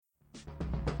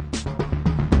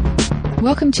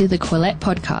Welcome to the Quillette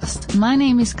podcast. My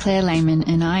name is Claire Lehman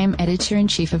and I am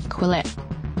Editor-in-Chief of Quillette.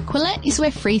 Quillette is where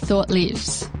free thought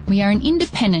lives. We are an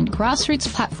independent grassroots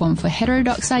platform for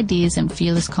heterodox ideas and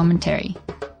fearless commentary.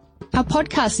 Our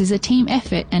podcast is a team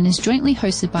effort and is jointly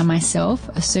hosted by myself,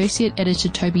 Associate Editor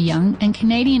Toby Young, and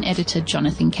Canadian Editor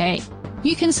Jonathan Kay.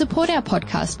 You can support our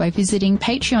podcast by visiting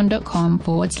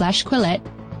patreon.com/Quillette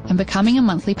and becoming a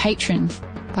monthly patron.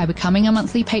 By becoming a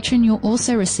monthly patron, you'll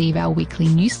also receive our weekly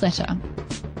newsletter.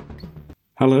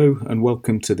 Hello and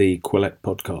welcome to the Quillette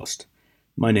podcast.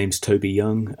 My name's Toby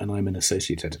Young and I'm an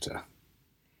Associate Editor.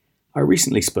 I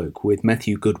recently spoke with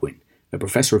Matthew Goodwin, a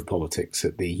Professor of Politics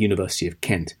at the University of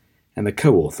Kent and the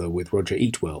co-author with Roger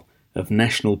Eatwell of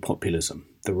National Populism,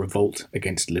 The Revolt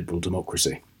Against Liberal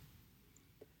Democracy.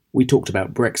 We talked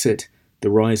about Brexit,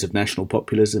 the rise of national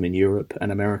populism in Europe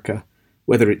and America,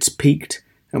 whether it's peaked,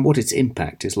 and what its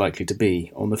impact is likely to be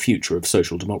on the future of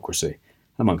social democracy,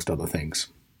 amongst other things.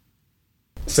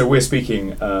 So we're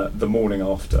speaking the morning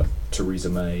after Theresa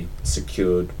May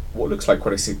secured what looks like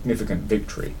quite a significant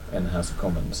victory in the House of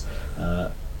Commons,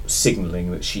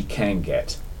 signalling that she can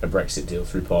get a Brexit deal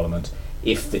through Parliament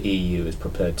if the EU is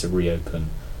prepared to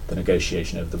reopen the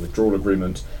negotiation of the withdrawal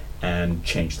agreement and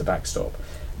change the backstop.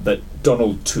 But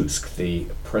Donald Tusk, the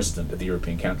President of the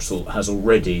European Council, has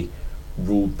already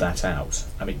ruled that out.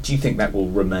 I mean, do you think that will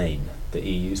remain the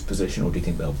EU's position, or do you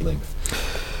think they'll blink?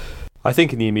 I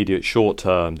think in the immediate short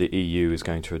term, the EU is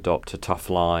going to adopt a tough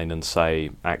line and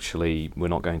say, actually, we're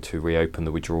not going to reopen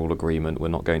the withdrawal agreement, we're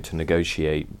not going to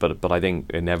negotiate. But I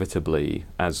think inevitably,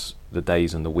 as the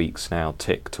days and the weeks now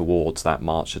tick towards that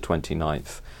March the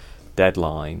 29th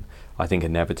deadline, I think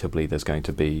inevitably there's going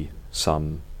to be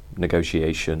some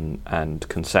negotiation and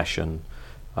concession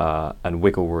and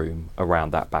wiggle room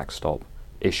around that backstop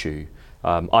issue.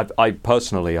 I've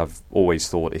always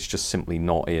thought it's just simply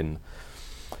not in,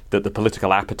 that the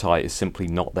political appetite is simply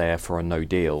not there for a no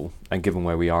deal. And given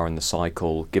where we are in the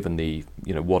cycle, given the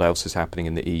what else is happening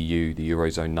in the EU, the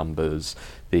Eurozone numbers,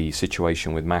 the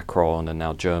situation with Macron and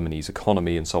now Germany's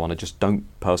economy and so on, I just don't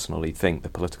personally think the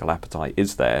political appetite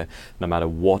is there, no matter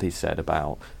what is said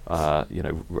about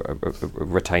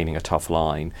retaining a tough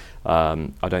line.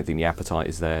 I don't think the appetite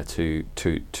is there to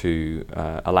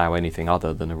allow anything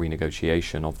other than a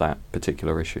renegotiation of that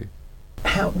particular issue.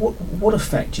 What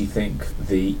effect do you think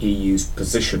the EU's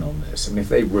position on this? I mean, if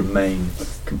they remain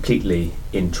completely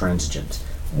intransigent,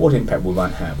 what impact will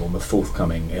that have on the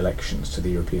forthcoming elections to the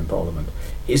European Parliament?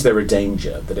 Is there a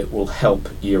danger that it will help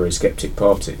Eurosceptic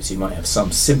parties who might have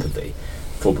some sympathy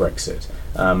for Brexit,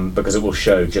 because it will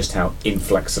show just how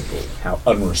inflexible, how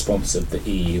unresponsive the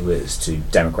EU is to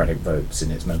democratic votes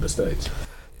in its member states?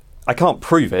 I can't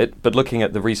prove it, but looking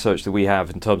at the research that we have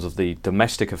in terms of the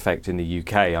domestic effect in the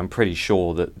UK, I'm pretty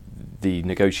sure that the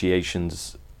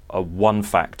negotiations are one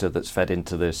factor that's fed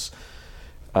into this,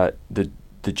 the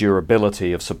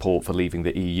durability of support for leaving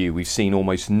the EU. We've seen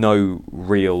almost no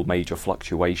real major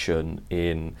fluctuation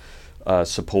in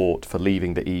support for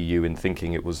leaving the EU in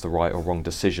thinking it was the right or wrong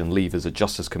decision. Leavers are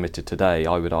just as committed today,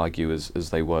 I would argue, as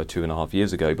they were 2.5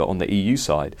 years ago. But on the EU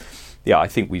side, yeah, I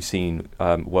think we've seen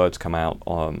words come out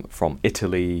from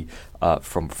Italy,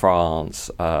 from France,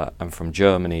 and from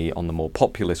Germany on the more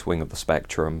populist wing of the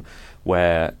spectrum,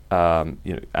 where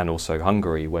and also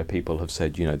Hungary, where people have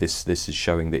said, this is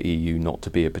showing the EU not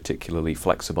to be a particularly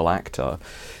flexible actor.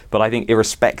 But I think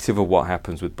irrespective of what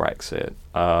happens with Brexit,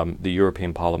 the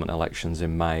European Parliament elections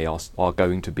in May are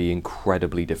going to be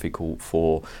incredibly difficult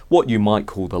for what you might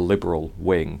call the liberal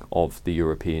wing of the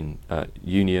European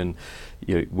Union.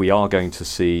 We are going to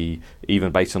see,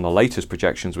 even based on the latest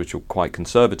projections, which are quite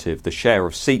conservative, the share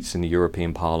of seats in the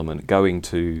European Parliament going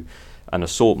to an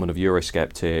assortment of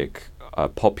Eurosceptic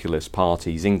populist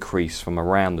parties increase from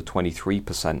around the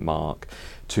 23% mark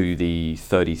to the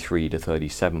 33 to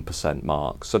 37%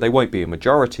 mark. So they won't be a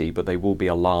majority, but they will be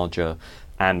a larger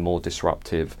and more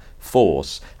disruptive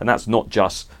force. And that's not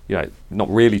just, not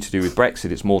really to do with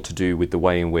Brexit, it's more to do with the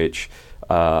way in which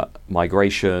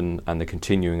migration and the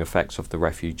continuing effects of the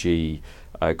refugee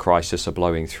crisis are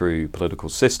blowing through political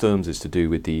systems. It's to do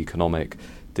with the economic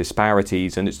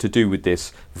disparities, and it's to do with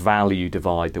this value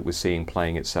divide that we're seeing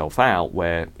playing itself out,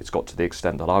 where it's got to the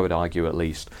extent that I would argue, at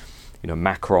least,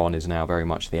 Macron is now very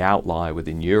much the outlier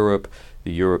within Europe.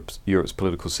 Europe's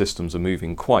political systems are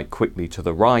moving quite quickly to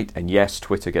the right, and yes,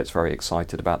 Twitter gets very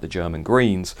excited about the German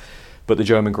Greens, but the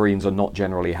German Greens are not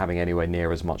generally having anywhere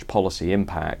near as much policy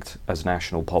impact as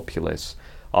national populists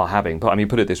are having. But I mean,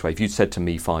 put it this way, if you'd said to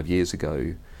me 5 years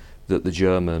ago that the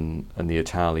German and the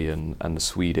Italian and the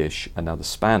Swedish and now the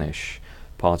Spanish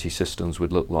party systems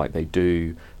would look like they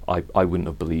do I wouldn't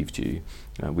have believed you.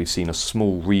 We've seen a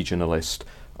small regionalist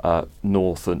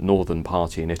northern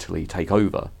party in Italy take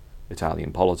over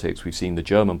Italian politics. We've seen the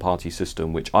German party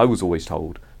system, which I was always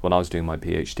told when I was doing my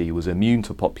PhD was immune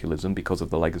to populism because of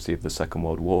the legacy of the Second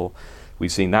World War.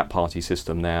 We've seen that party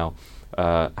system now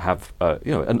have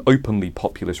an openly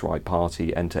populist right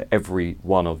party enter every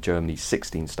one of Germany's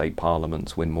 16 state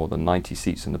parliaments, win more than 90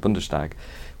 seats in the Bundestag.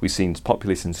 We've seen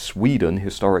populists in Sweden,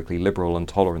 historically liberal and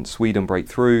tolerant Sweden, break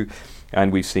through,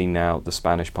 and we've seen now the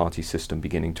Spanish party system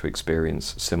beginning to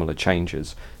experience similar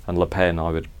changes. And Le Pen,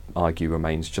 I would argue,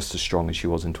 remains just as strong as she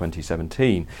was in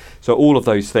 2017. So all of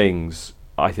those things,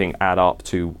 I think, add up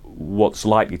to what's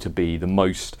likely to be the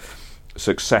most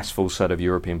successful set of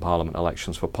European Parliament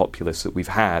elections for populists that we've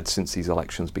had since these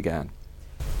elections began.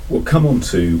 We'll come on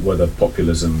to whether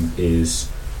populism is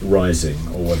rising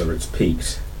or whether it's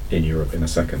peaked in Europe in a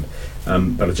second.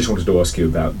 But I just wanted to ask you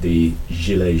about the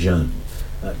Gilets jaunes.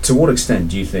 To what extent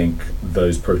do you think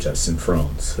those protests in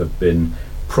France have been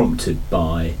prompted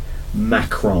by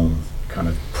Macron kind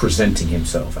of presenting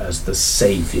himself as the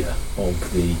saviour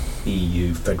of the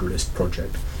EU federalist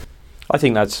project? I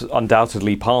think that's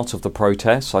undoubtedly part of the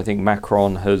protests. I think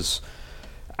Macron has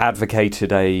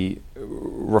advocated a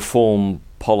reform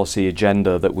policy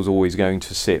agenda that was always going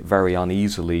to sit very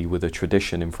uneasily with a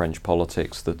tradition in French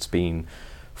politics that's been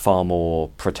far more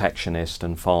protectionist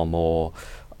and far more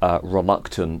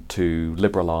reluctant to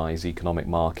liberalise economic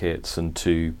markets and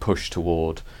to push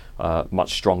toward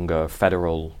much stronger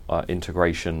federal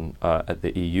integration at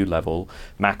the EU level.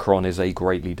 Macron is a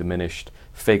greatly diminished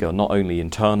figure, not only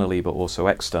internally but also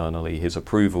externally. His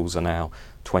approvals are now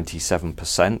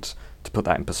 27%. To put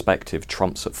that in perspective,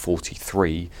 Trump's at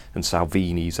 43 and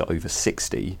Salvini's at over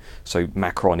 60. So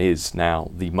Macron is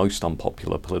now the most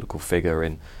unpopular political figure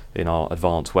in our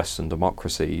advanced Western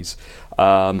democracies.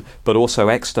 But also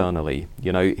externally,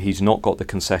 he's not got the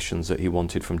concessions that he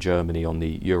wanted from Germany on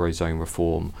the Eurozone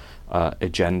reform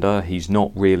agenda. He's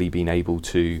not really been able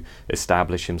to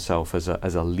establish himself as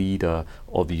a leader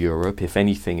of Europe. If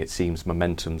anything, it seems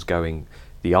momentum's going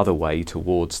the other way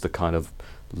towards the kind of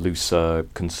looser,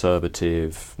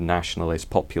 conservative, nationalist,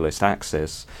 populist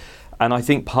axis. And I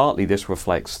think partly this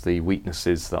reflects the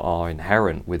weaknesses that are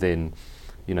inherent within,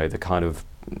 the kind of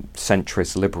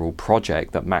centrist liberal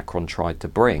project that Macron tried to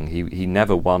bring. He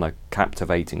never won a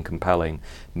captivating, compelling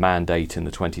mandate in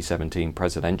the 2017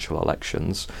 presidential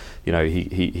elections.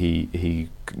 He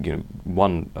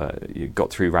won, got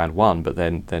through round one, but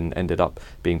then ended up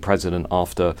being president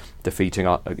after defeating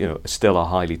still a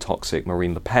highly toxic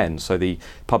Marine Le Pen. So the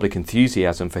public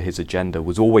enthusiasm for his agenda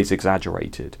was always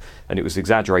exaggerated, and it was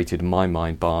exaggerated in my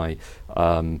mind by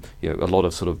a lot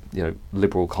of sort of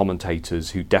liberal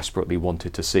commentators who desperately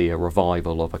wanted to see a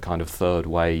revival of a kind of third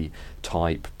way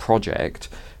type project,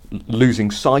 losing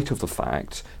sight of the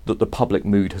fact that the public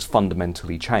mood has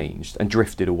fundamentally changed and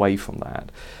drifted away from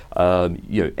that.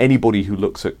 Anybody who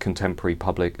looks at contemporary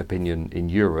public opinion in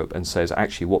Europe and says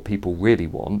actually what people really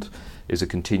want is a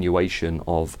continuation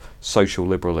of social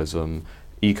liberalism,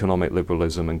 economic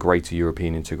liberalism and greater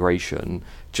European integration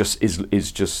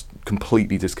is just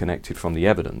completely disconnected from the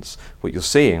evidence. What you're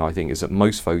seeing, I think, is that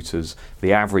most voters,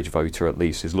 the average voter at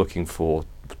least, is looking for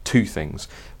two things.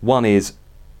 One is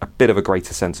a bit of a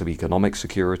greater sense of economic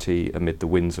security amid the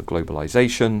winds of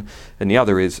globalization, and the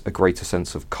other is a greater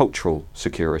sense of cultural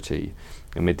security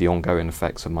amid the ongoing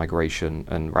effects of migration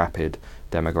and rapid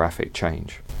demographic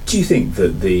change. Do you think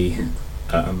that the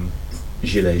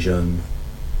Gilets jaunes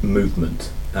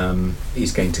movement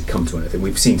is going to come to anything?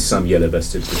 We've seen some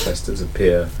yellow-vested protesters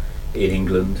appear in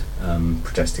England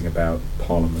protesting about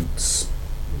Parliament's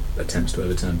attempts to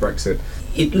overturn Brexit.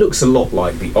 It looks a lot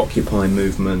like the Occupy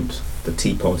movement, the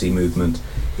Tea Party movement.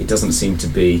 It doesn't seem to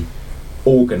be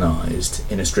organised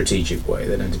in a strategic way.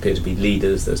 They don't appear to be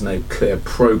leaders. There's no clear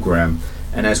programme.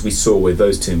 And as we saw with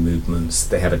those two movements,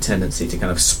 they have a tendency to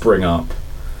kind of spring up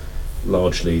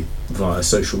largely via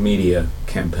social media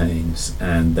campaigns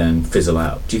and then fizzle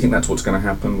out. Do you think that's what's going to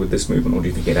happen with this movement, or do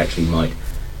you think it actually might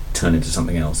turn into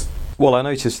something else? Well, I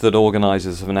noticed that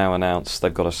organisers have now announced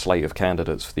they've got a slate of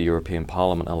candidates for the European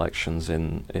Parliament elections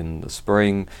in the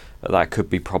spring. That could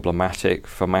be problematic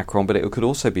for Macron, but it could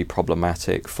also be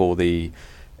problematic for the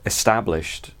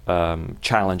established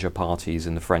challenger parties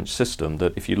in the French system.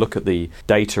 That if you look at the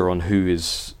data on who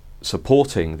is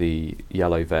supporting the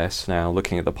Yellow Vests, now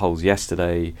looking at the polls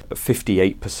yesterday,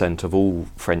 58% of all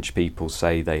French people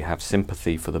say they have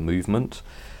sympathy for the movement.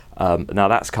 Now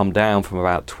that's come down from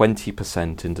about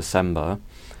 20% in December,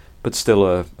 but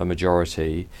still a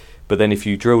majority. But then if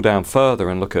you drill down further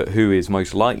and look at who is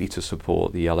most likely to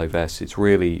support the Yellow Vests, it's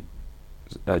really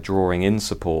drawing in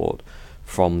support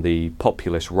from the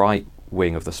populist right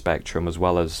wing of the spectrum as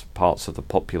well as parts of the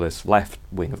populist left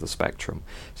wing of the spectrum.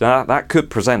 So that could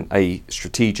present a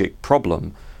strategic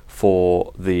problem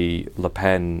for the Le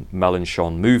Pen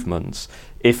Mélenchon movements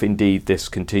if indeed this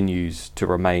continues to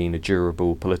remain a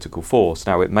durable political force.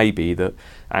 Now, it may be that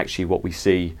actually what we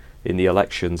see in the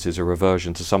elections is a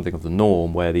reversion to something of the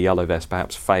norm where the yellow vests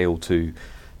perhaps fail to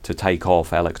take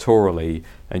off electorally,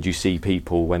 and you see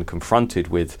people, when confronted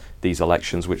with these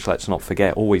elections, which, let's not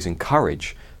forget, always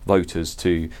encourage voters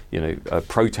to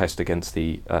protest against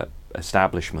the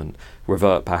establishment,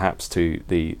 revert perhaps to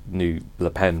the new Le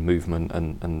Pen movement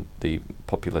and the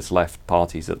populist left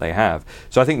parties that they have.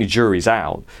 So I think the jury's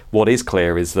out. What is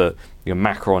clear is that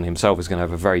Macron himself is going to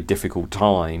have a very difficult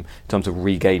time in terms of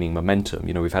regaining momentum.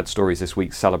 We've had stories this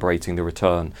week celebrating the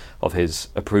return of his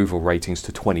approval ratings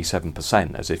to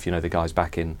 27%, as if the guy's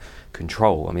back in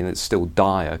control. I mean, it's still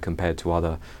dire compared to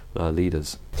other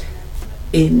leaders.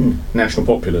 In national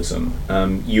populism,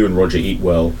 you and Roger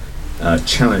Eatwell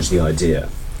challenge the idea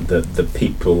that the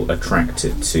people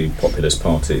attracted to populist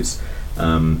parties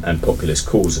and populist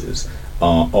causes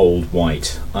are old,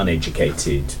 white,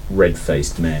 uneducated,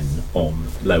 red-faced men on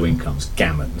low incomes,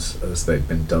 gammons, as they've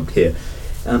been dubbed here.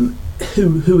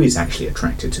 Who is actually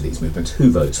attracted to these movements? Who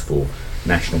votes for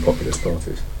national populist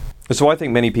parties? So I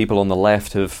think many people on the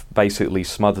left have basically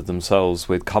smothered themselves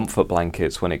with comfort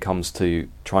blankets when it comes to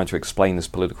trying to explain this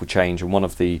political change. And one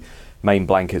of the main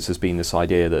blankets has been this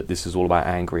idea that this is all about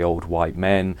angry old white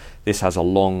men. This has a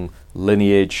long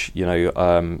lineage.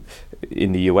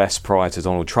 In the US prior to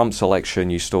Donald Trump's election,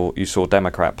 you saw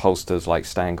Democrat pollsters like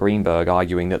Stan Greenberg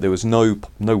arguing that there was no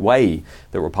way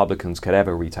that Republicans could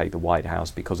ever retake the White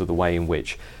House because of the way in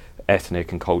which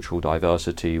ethnic and cultural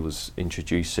diversity was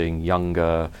introducing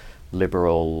younger,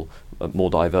 liberal, more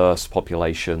diverse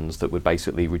populations that would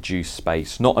basically reduce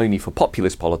space, not only for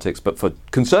populist politics, but for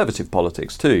conservative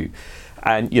politics too.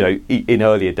 And, in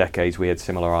earlier decades, we had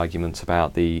similar arguments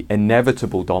about the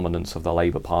inevitable dominance of the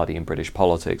Labour Party in British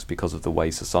politics because of the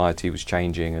way society was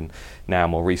changing. And now,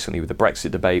 more recently, with the Brexit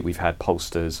debate, we've had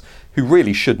pollsters who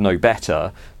really should know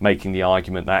better making the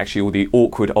argument that actually all the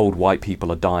awkward old white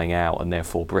people are dying out and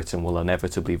therefore Britain will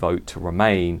inevitably vote to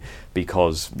remain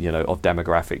because, of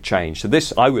demographic change. So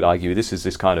this, I would argue, this is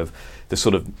the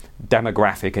sort of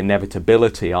demographic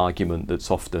inevitability argument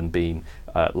that's often been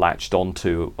latched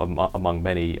onto among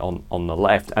many on the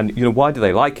left. And why do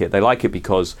they like it? They like it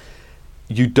because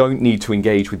you don't need to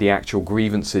engage with the actual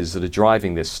grievances that are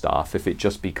driving this stuff if it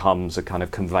just becomes a kind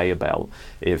of conveyor belt.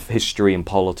 If history and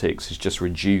politics is just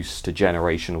reduced to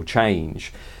generational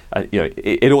change.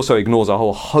 It also ignores a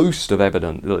whole host of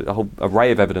evidence, a whole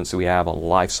array of evidence that we have on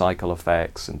life cycle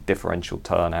effects and differential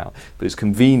turnout. But it's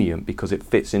convenient because it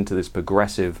fits into this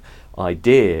progressive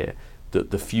idea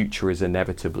that the future is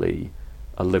inevitably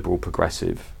a liberal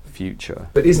progressive future.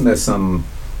 But isn't there some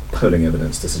polling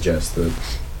evidence to suggest that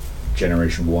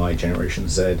Generation Y, Generation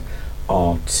Z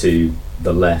are to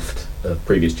the left of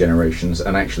previous generations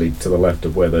and actually to the left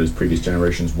of where those previous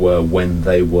generations were when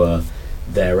they were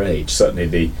their age? Certainly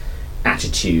the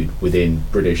attitude within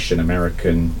British and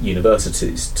American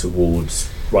universities towards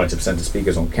right of centre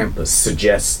speakers on campus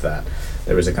suggests that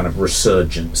there is a kind of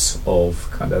resurgence of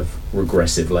kind of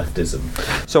regressive leftism.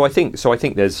 So I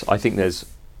think there's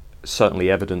certainly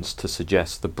evidence to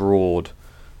suggest the broad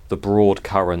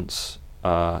currents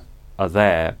are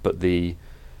there, but the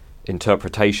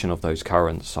interpretation of those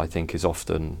currents, I think, is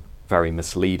often very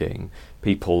misleading.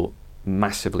 People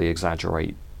massively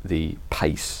exaggerate the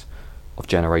pace of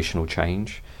generational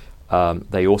change.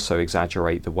 They also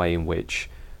exaggerate the way in which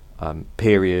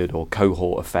period or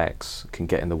cohort effects can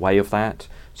get in the way of that.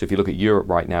 So if you look at Europe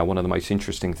right now, one of the most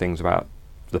interesting things about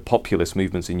the populist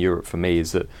movements in Europe for me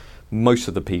is that most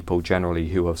of the people generally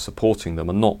who are supporting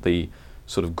them are not the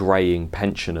sort of greying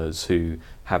pensioners who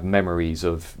have memories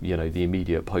of the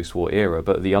immediate post-war era,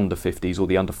 but the under 50s or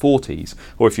the under 40s.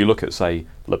 Or if you look at, say,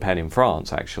 Le Pen in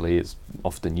France, actually, it's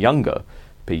often younger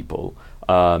people.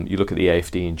 You look at the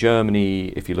AfD in Germany,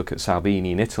 if you look at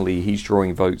Salvini in Italy, he's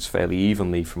drawing votes fairly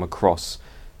evenly from across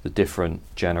the different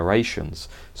generations.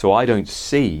 So I don't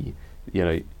see,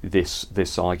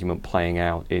 this argument playing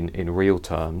out in real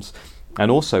terms. And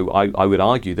also, I would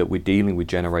argue that we're dealing with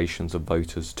generations of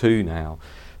voters too now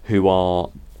who are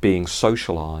being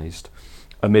socialised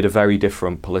amid a very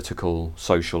different political,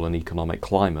 social and economic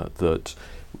climate that,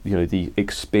 the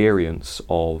experience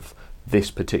of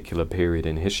this particular period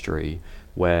in history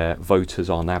where voters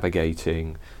are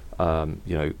navigating,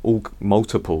 all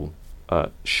multiple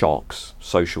shocks,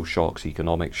 social shocks,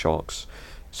 economic shocks,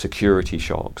 security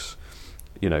shocks,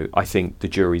 I think the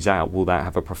jury's out. Will that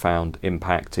have a profound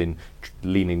impact in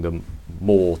leaning them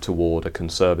more toward a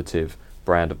conservative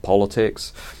brand of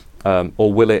politics?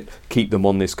 Or will it keep them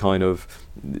on this kind of,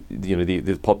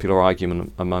 the popular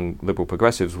argument among liberal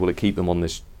progressives, will it keep them on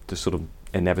this sort of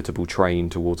inevitable train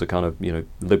towards a kind of,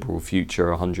 liberal future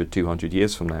 100, 200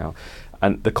 years from now?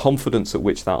 And the confidence at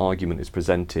which that argument is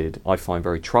presented, I find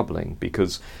very troubling,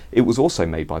 because it was also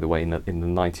made, by the way, in the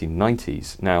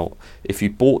 1990s. Now, if you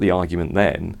bought the argument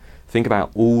then, think about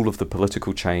all of the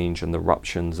political change and the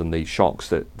ruptions and the shocks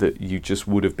that you just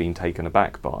would have been taken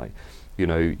aback by.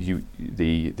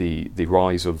 The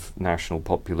rise of national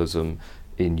populism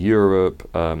in Europe,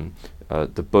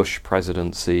 the Bush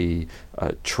presidency,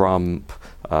 Trump,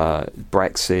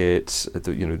 Brexit,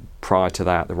 prior to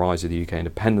that, the rise of the UK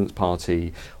Independence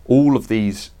Party. All of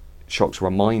these shocks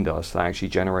remind us that actually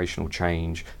generational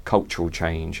change, cultural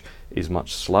change, is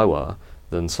much slower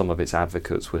than some of its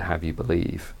advocates would have you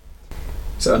believe.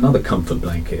 So another comfort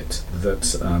blanket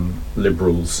that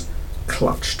liberals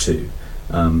clutch to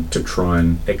try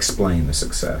and explain the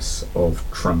success of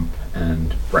Trump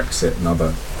and Brexit and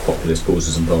other populist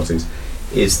causes and parties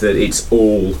is that it's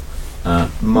all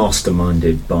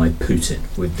masterminded by Putin,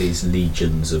 with these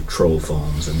legions of troll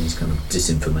farms and these kind of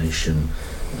disinformation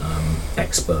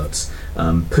experts.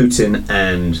 Putin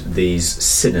and these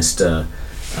sinister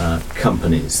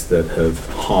companies that have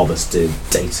harvested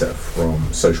data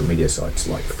from social media sites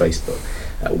like Facebook.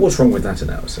 What's wrong with that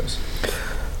analysis?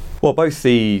 Well, both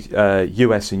the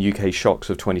US and UK shocks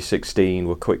of 2016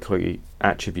 were quickly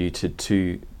attributed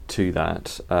to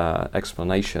that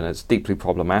explanation. It's deeply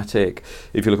problematic.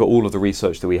 If you look at all of the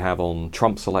research that we have on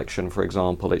Trump's election, for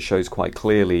example, it shows quite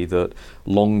clearly that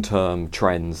long-term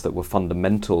trends that were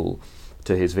fundamental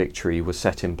to his victory were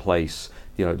set in place,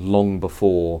 long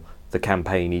before the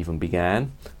campaign even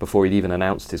began, before he'd even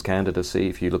announced his candidacy.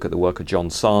 If you look at the work of John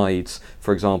Sides,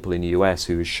 for example, in the US,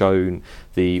 who has shown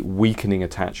the weakening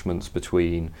attachments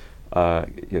between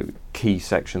key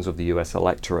sections of the US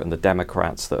electorate and the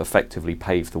Democrats that effectively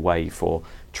paved the way for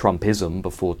Trumpism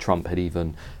before Trump had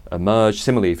even emerged.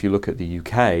 Similarly, if you look at the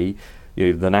UK,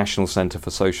 the National Centre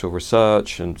for Social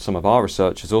Research and some of our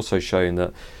research has also shown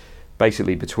that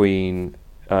basically between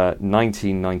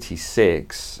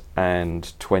 1996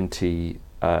 and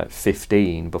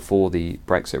 2015, before the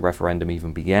Brexit referendum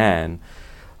even began,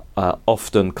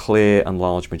 often clear and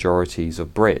large majorities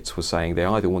of Brits were saying they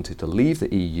either wanted to leave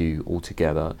the EU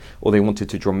altogether or they wanted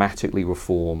to dramatically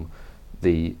reform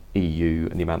the EU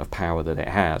and the amount of power that it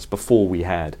has, before we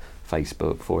had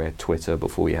Facebook, before we had Twitter,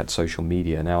 before we had social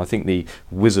media. Now, I think the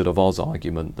Wizard of Oz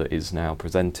argument that is now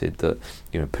presented, that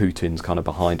Putin's kind of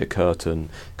behind a curtain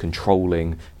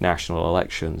controlling national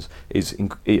elections,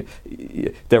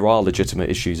 there are legitimate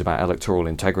issues about electoral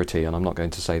integrity, and I'm not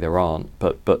going to say there aren't,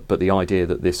 but the idea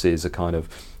that this is a kind of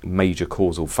major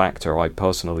causal factor, I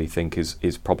personally think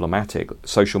is problematic.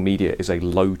 Social media is a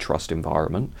low trust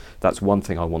environment. That's one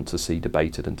thing I want to see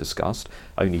debated and discussed.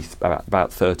 Only about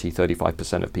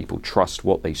 30-35% of people trust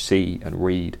what they see and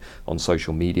read on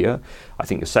social media. I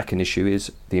think the second issue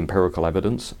is the empirical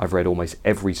evidence. I've read almost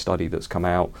every study that's come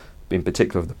out, in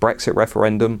particular of the Brexit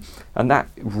referendum, and that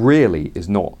really is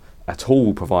not at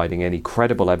all providing any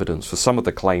credible evidence for some of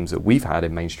the claims that we've had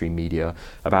in mainstream media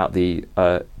about the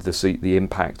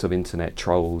impact of internet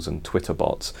trolls and Twitter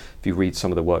bots. If you read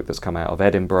some of the work that's come out of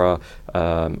Edinburgh,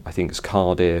 I think it's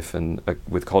Cardiff, and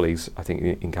with colleagues, I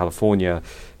think in California,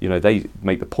 they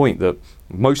make the point that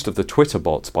most of the Twitter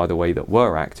bots, by the way, that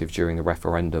were active during the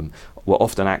referendum were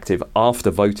often active after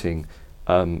voting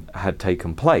had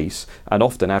taken place, and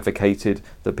often advocated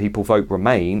that people vote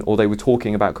Remain, or they were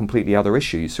talking about completely other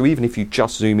issues. So even if you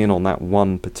just zoom in on that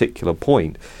one particular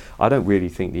point, I don't really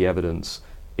think the evidence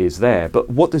is there. But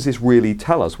what does this really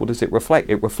tell us? What does it reflect?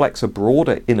 It reflects a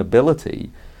broader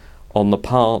inability on the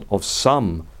part of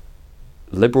some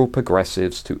liberal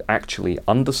progressives to actually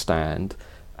understand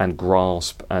and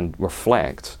grasp and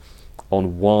reflect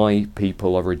on why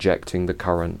people are rejecting the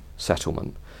current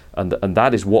settlement. And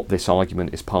that is what this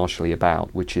argument is partially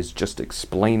about, which is just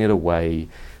explain it away,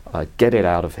 get it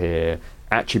out of here,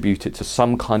 attribute it to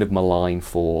some kind of malign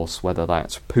force, whether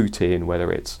that's Putin, whether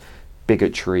it's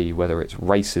bigotry, whether it's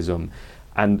racism.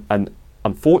 And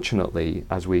unfortunately,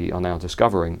 as we are now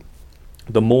discovering,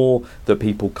 the more that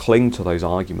people cling to those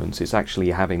arguments, it's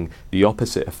actually having the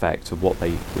opposite effect of what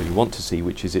they really want to see,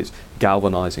 which is it's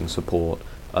galvanizing support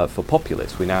for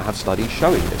populists. We now have studies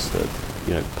showing this, that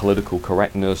political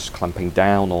correctness, clamping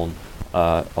down on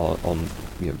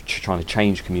trying to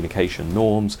change communication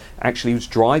norms, actually was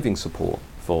driving support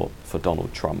for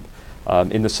Donald Trump.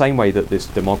 In the same way that this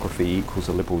demography equals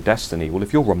a liberal destiny, well,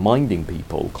 if you're reminding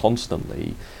people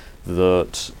constantly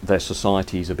that their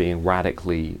societies are being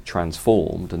radically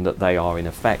transformed and that they are in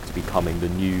effect becoming the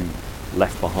new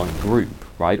left behind group,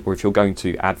 right? Or if you're going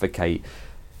to advocate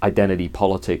identity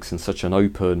politics in such an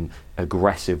open,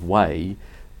 aggressive way,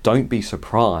 don't be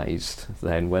surprised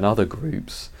then when other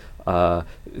groups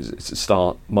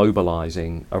start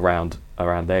mobilizing around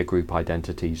their group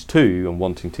identities too, and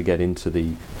wanting to get into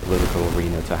the political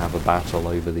arena to have a battle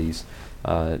over these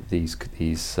over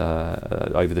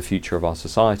the future of our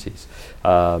societies.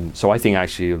 So I think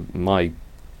actually my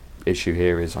issue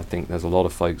here is I think there's a lot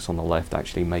of folks on the left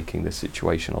actually making this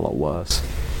situation a lot worse.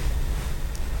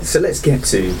 So let's get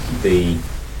to the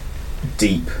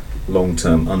deep,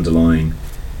 long-term underlying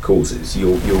causes.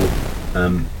 You're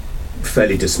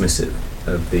fairly dismissive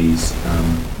of these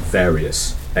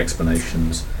various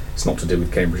explanations. It's not to do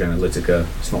with Cambridge Analytica.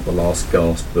 It's not the last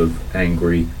gasp of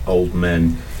angry old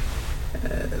men.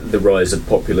 The rise of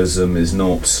populism is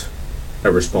not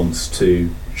a response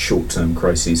to short-term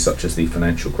crises such as the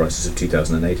financial crisis of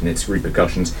 2008 and its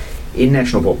repercussions. In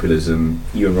national populism,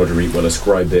 you and Roger Eatwell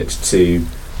ascribe it to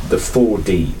the 4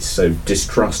 Ds, so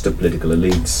distrust of political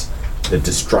elites, the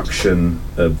destruction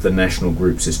of the national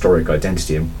group's historic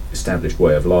identity and established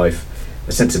way of life,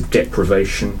 a sense of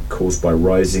deprivation caused by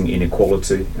rising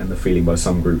inequality and the feeling by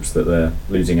some groups that they're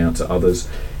losing out to others,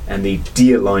 and the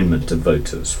de-alignment of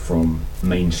voters from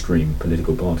mainstream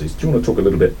political parties. Do you want to talk a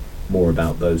little bit more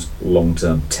about those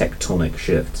long-term tectonic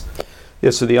shifts? Yeah,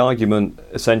 so the argument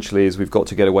essentially is we've got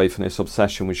to get away from this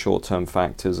obsession with short-term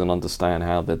factors and understand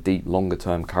how the deep,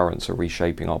 longer-term currents are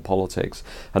reshaping our politics.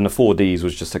 And the 4 Ds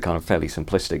was just a kind of fairly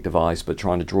simplistic device, but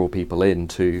trying to draw people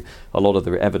into a lot of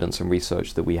the evidence and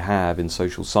research that we have in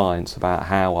social science about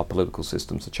how our political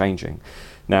systems are changing.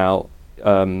 Now,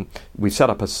 we've set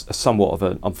up a somewhat of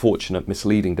an unfortunate,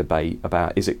 misleading debate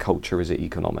about is it culture, is it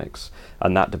economics?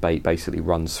 And that debate basically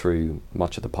runs through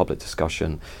much of the public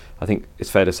discussion. I think it's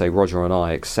fair to say Roger and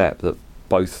I accept that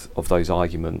both of those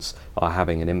arguments are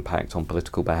having an impact on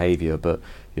political behaviour, but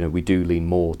we do lean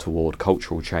more toward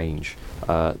cultural change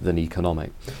than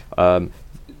economic.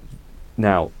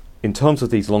 Now, in terms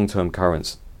of these long-term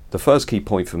currents, the first key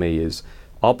point for me is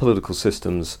our political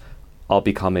systems are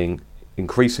becoming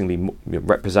increasingly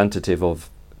representative of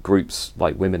groups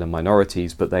like women and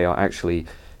minorities, but they are actually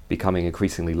becoming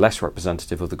increasingly less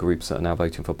representative of the groups that are now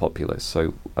voting for populists,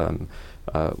 so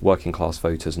working class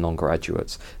voters,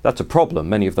 non-graduates. That's a problem.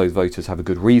 Many of those voters have a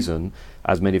good reason,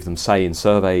 as many of them say in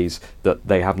surveys, that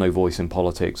they have no voice in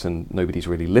politics and nobody's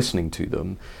really listening to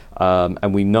them.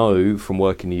 And we know from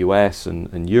work in the US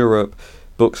and Europe,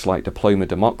 books like Diploma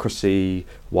Democracy,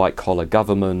 White Collar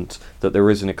Government, that there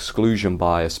is an exclusion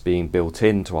bias being built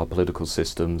into our political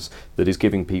systems that is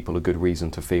giving people a good reason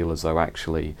to feel as though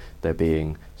actually they're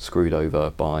being screwed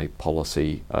over by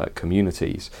policy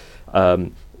communities.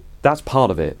 That's part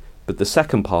of it. But the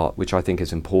second part, which I think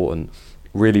is important,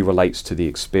 really relates to the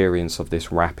experience of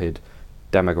this rapid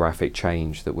demographic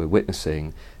change that we're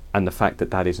witnessing, and the fact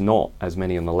that that is not, as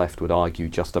many on the left would argue,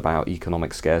 just about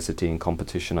economic scarcity and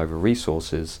competition over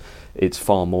resources. It's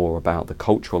far more about the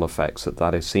cultural effects that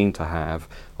that is seen to have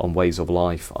on ways of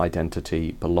life,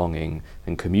 identity, belonging,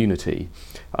 and community.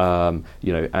 And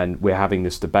we're having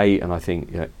this debate, and I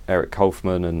think Eric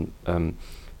Kaufman and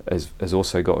has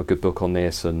also got a good book on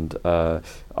this, and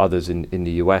others in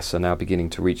the US are now beginning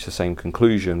to reach the same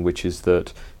conclusion, which is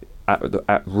that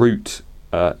at root,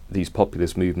 these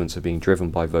populist movements are being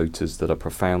driven by voters that are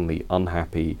profoundly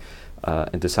unhappy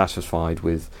and dissatisfied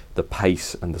with the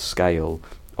pace and the scale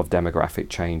of demographic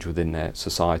change within their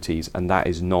societies, and that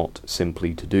is not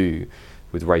simply to do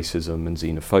with racism and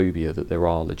xenophobia, that there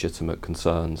are legitimate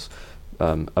concerns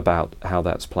about how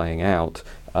that's playing out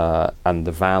and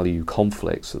the value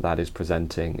conflicts that is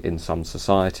presenting in some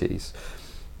societies.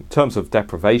 In terms of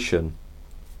deprivation,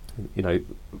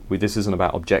 this isn't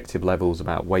about objective levels,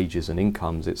 about wages and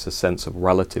incomes. It's a sense of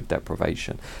relative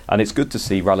deprivation. And it's good to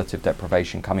see relative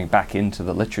deprivation coming back into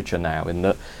the literature now, in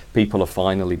that people are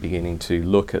finally beginning to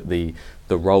look at the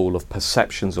role of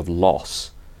perceptions of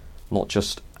loss, not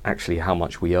just actually how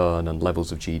much we earn and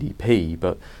levels of GDP,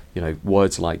 but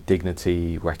words like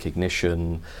dignity,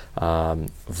 recognition,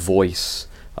 voice,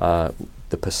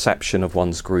 the perception of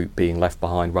one's group being left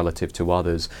behind relative to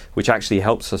others, which actually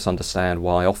helps us understand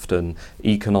why often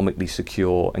economically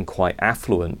secure and quite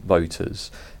affluent voters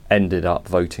ended up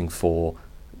voting for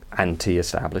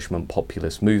anti-establishment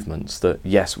populist movements. That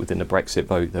yes, within the Brexit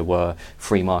vote there were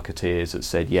free marketeers that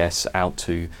said yes out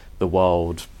to the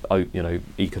world,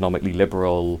 economically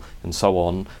liberal and so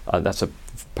on. That's a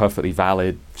perfectly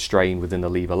valid strain within the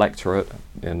Leave electorate,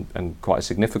 and quite a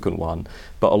significant one.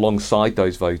 But alongside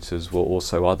those voters were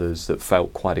also others that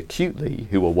felt quite acutely,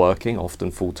 who were working,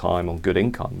 often full-time on good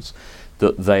incomes,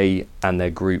 that they and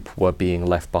their group were being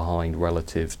left behind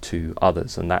relative to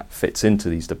others. And that fits into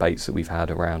these debates that we've had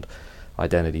around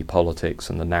identity politics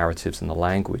and the narratives and the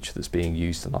language that's being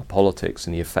used in our politics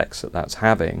and the effects that that's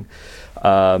having.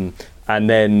 And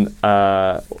then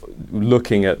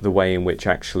looking at the way in which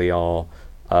actually our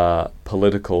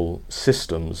political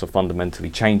systems are fundamentally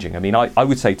changing. I mean, I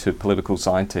would say to political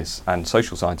scientists and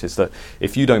social scientists that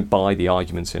if you don't buy the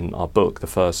arguments in our book, the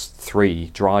first three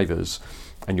drivers,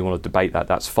 and you want to debate that,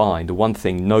 that's fine. The one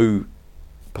thing no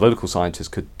political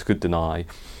scientist could deny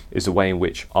is the way in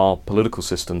which our political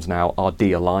systems now are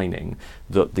de-aligning,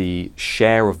 that the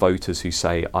share of voters who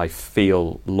say, I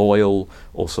feel loyal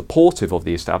or supportive of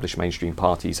the established mainstream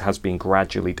parties has been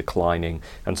gradually declining,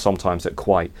 and sometimes at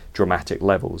quite dramatic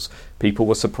levels. People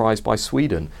were surprised by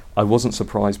Sweden. I wasn't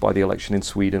surprised by the election in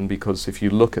Sweden, because if you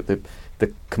look at the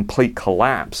complete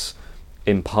collapse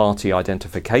in party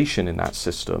identification in that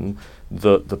system,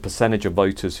 the percentage of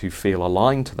voters who feel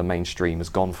aligned to the mainstream has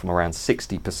gone from around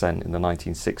 60% in the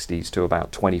 1960s to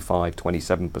about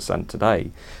 25-27%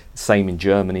 today. Same in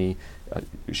Germany,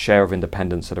 share of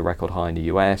independents at a record high in the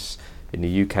US. In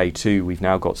the UK too, we've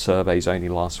now got surveys only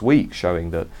last week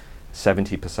showing that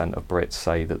 70% of Brits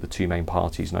say that the two main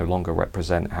parties no longer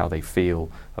represent how they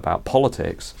feel about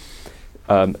politics.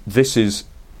 This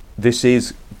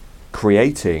is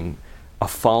creating a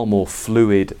far more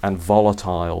fluid and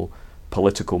volatile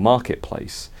political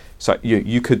marketplace. So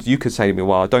you could say to me,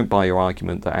 well, I don't buy your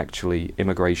argument that actually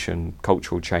immigration,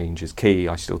 cultural change is key.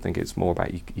 I still think it's more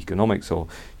about economics. Or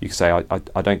you could say,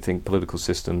 I don't think political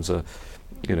systems are,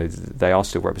 they are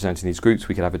still representing these groups.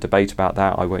 We could have a debate about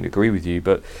that. I won't agree with you.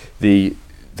 But the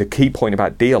key point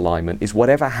about de-alignment is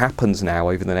whatever happens now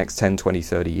over the next 10, 20,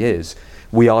 30 years,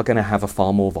 we are going to have a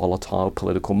far more volatile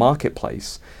political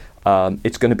marketplace.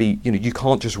 It's going to be, you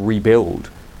can't just rebuild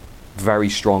very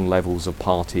strong levels of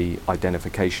party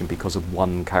identification because of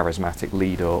one charismatic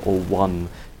leader or one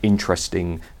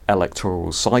interesting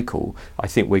electoral cycle. I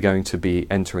think we're going to be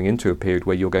entering into a period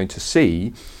where you're going to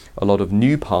see a lot of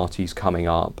new parties coming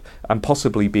up and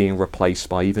possibly being replaced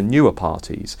by even newer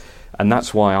parties. And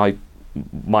that's why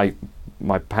my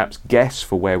perhaps guess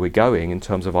for where we're going in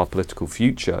terms of our political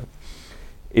future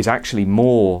is actually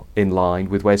more in line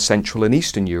with where Central and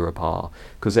Eastern Europe are,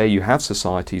 because there you have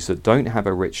societies that don't have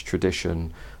a rich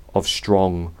tradition of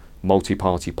strong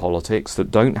multi-party politics, that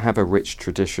don't have a rich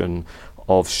tradition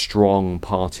of strong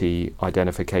party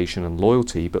identification and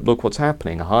loyalty. But look what's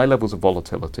happening, high levels of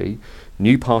volatility,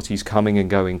 new parties coming and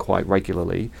going quite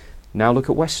regularly. Now look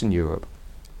at Western Europe.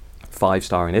 Five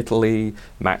Star in Italy,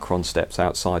 Macron steps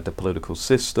outside the political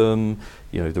system,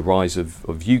 the rise of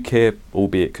UKIP,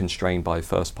 albeit constrained by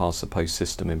first past the post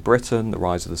system in Britain, the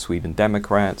rise of the Sweden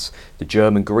Democrats, the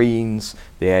German Greens,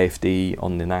 the AfD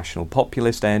on the national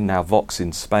populist end, now Vox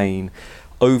in Spain.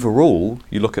 Overall,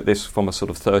 you look at this from a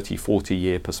sort of 30, 40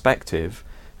 year perspective,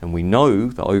 and we know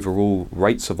that overall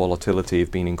rates of volatility have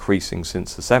been increasing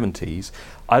since the 70s.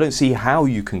 I don't see how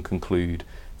you can conclude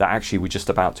that actually we're just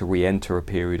about to re-enter a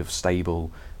period of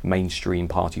stable mainstream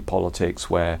party politics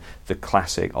where the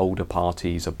classic older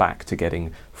parties are back to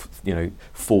getting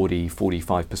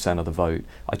 40-45% of the vote.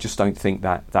 I just don't think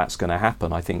that that's going to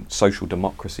happen. I think social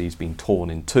democracy has been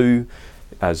torn in two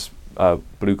as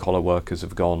blue collar workers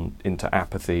have gone into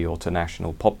apathy or to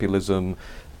national populism,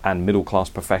 and middle class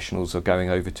professionals are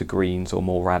going over to Greens or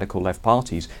more radical left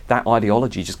parties. That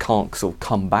ideology just can't sort of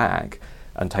come back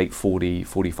and take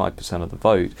 40-45% of the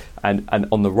vote. And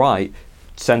on the right,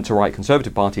 centre-right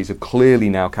Conservative parties have clearly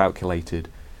now calculated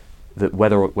that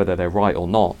whether they're right or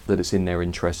not, that it's in their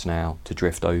interest now to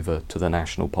drift over to the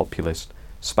national populist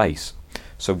space.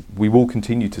 So we will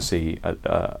continue to see,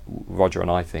 Roger and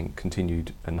I think,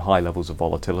 continued and high levels of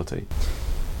volatility.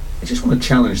 I just want to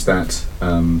challenge that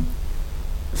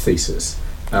thesis.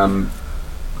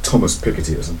 Thomas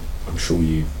Piketty, as I'm sure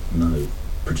you know,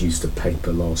 produced a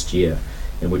paper last year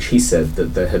in which he said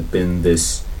that there had been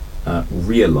this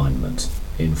realignment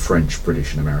in French,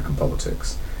 British and American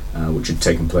politics, which had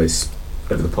taken place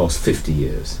over the past 50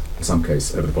 years, in some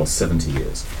cases over the past 70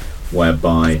 years,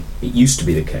 whereby it used to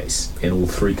be the case in all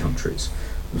three countries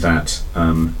that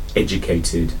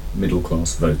educated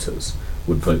middle-class voters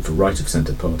would vote for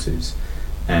right-of-centre parties,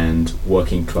 and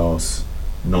working-class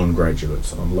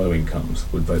non-graduates on low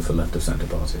incomes would vote for left-of-centre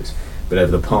parties. But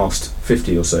over the past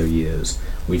 50 or so years,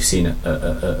 we've seen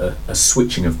a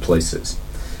switching of places.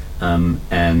 And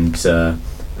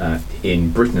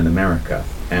in Britain and America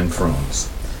and France,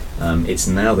 it's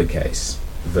now the case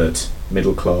that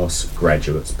middle class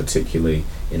graduates, particularly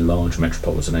in large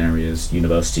metropolitan areas,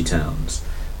 university towns,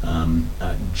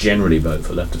 generally vote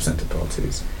for left of centre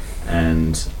parties,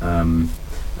 and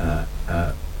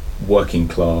working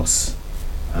class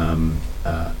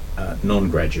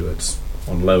non-graduates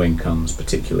on low incomes,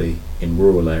 particularly in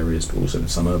rural areas but also in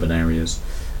some urban areas,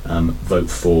 vote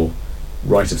for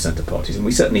right of centre parties. And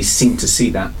we certainly seem to see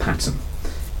that pattern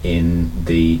in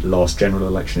the last general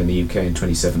election in the UK in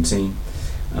 2017,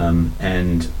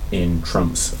 and in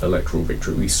Trump's electoral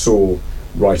victory. We saw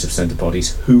right of centre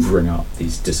parties hoovering up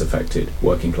these disaffected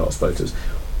working class voters.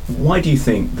 Why do you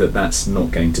think that that's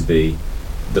not going to be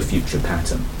the future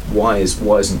pattern? Why isn't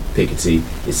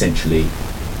Piketty essentially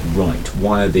right?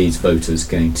 Why are these voters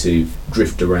going to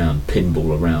drift around,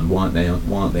 pinball around? Why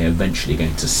aren't they eventually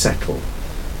going to settle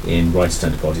in right of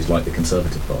centre parties like the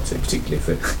Conservative Party, particularly if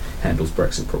it handles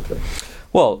Brexit properly?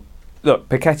 Well, look,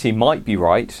 Piketty might be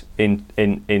right in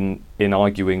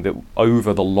arguing that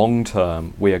over the long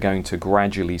term we are going to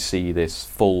gradually see this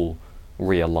full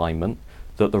realignment,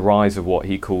 that the rise of what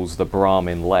he calls the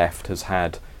Brahmin left has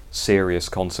had serious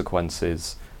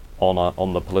consequences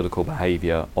on the political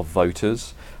behaviour of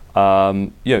voters.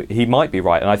 He might be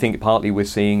right, and I think partly we're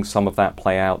seeing some of that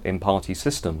play out in party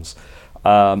systems.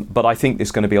 But I think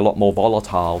it's going to be a lot more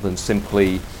volatile than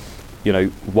simply,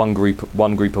 one group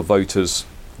of voters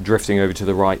drifting over to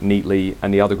the right neatly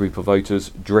and the other group of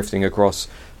voters drifting across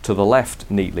to the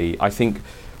left neatly. I think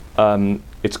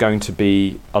it's going to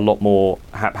be a lot more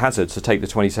haphazard. So take the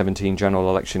 2017 general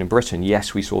election in Britain.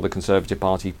 Yes, we saw the Conservative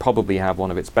Party probably have one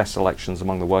of its best elections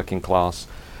among the working class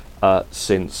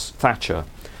since Thatcher.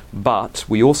 But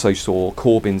we also saw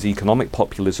Corbyn's economic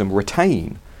populism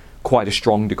retain quite a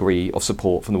strong degree of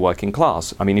support from the working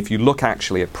class. I mean, if you look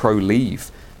actually at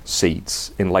pro-Leave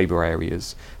seats in Labour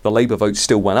areas, the Labour vote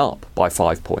still went up by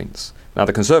 5 points. Now,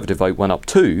 the Conservative vote went up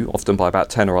too, often by about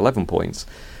 10 or 11 points.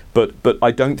 But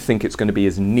I don't think it's going to be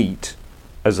as neat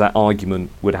as that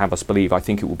argument would have us believe. I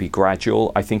think it will be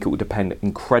gradual. I think it will depend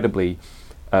incredibly,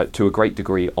 to a great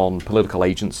degree, on political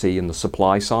agency and the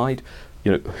supply side.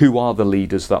 Who are the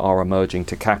leaders that are emerging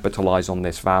to capitalise on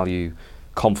this value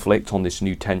conflict, on this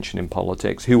new tension in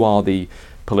politics? Who are the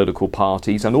political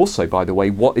parties? And also, by the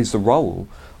way, what is the role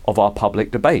of our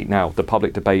public debate? Now, the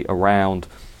public debate around,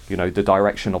 the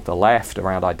direction of the left,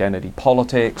 around identity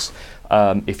politics.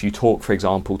 If you talk, for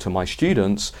example, to my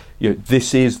students,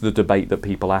 this is the debate that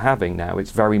people are having now. It's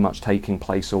very much taking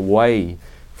place away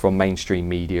from mainstream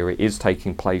media. It is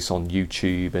taking place on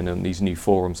YouTube and on these new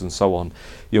forums and so on.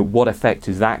 What effect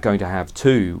is that going to have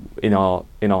too in our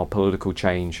political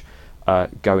change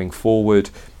going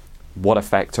forward? What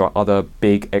effect are other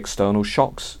big external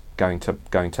shocks going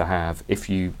to have if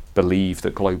you believe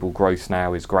that global growth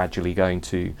now is gradually going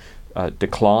to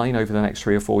decline over the next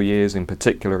 3 or 4 years, in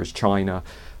particular as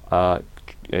China's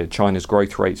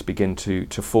growth rates begin to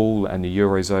fall and the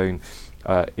Eurozone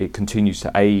it continues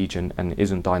to age and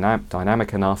isn't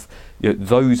dynamic enough?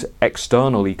 Those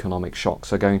external economic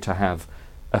shocks are going to have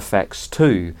effects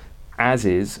too, as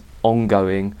is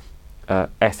ongoing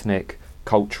ethnic,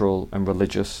 cultural and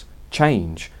religious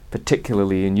change,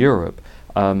 particularly in Europe.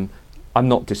 I'm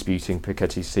not disputing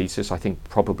Piketty's thesis. I think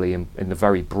probably in the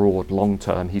very broad long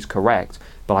term he's correct,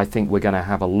 but I think we're going to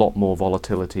have a lot more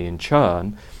volatility and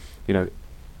churn,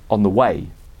 on the way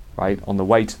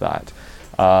to that.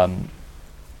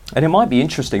 And it might be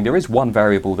interesting. There is one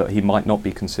variable that he might not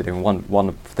be considering,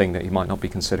 one thing that he might not be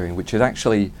considering, which is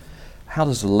actually how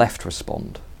does the left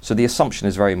respond? So the assumption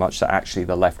is very much that actually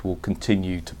the left will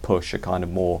continue to push a kind of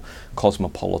more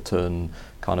cosmopolitan,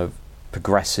 kind of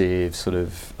progressive, sort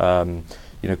of,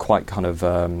 quite kind of,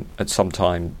 at some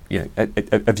time,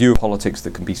 a view of politics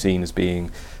that can be seen as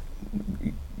being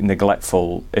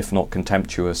neglectful, if not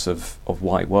contemptuous, of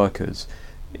white workers.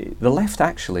 The left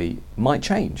actually might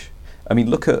change. I mean,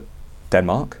 look at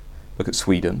Denmark, look at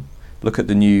Sweden, look at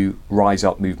the new Rise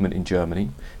Up movement in Germany.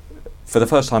 For the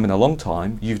first time in a long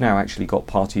time, you've now actually got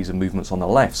parties and movements on the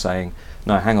left saying,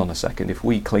 no, hang on a second, if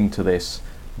we cling to this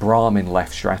Brahmin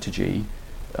left strategy,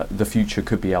 the future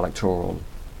could be electoral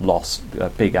loss,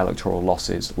 big electoral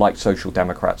losses, like Social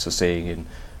Democrats are seeing in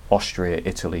Austria,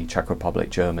 Italy, Czech Republic,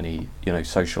 Germany,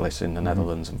 socialists in the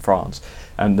Netherlands and France.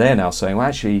 And they're now saying, well,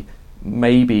 actually,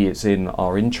 maybe it's in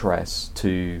our interests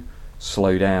to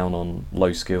slow down on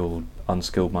low-skilled,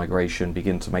 unskilled migration,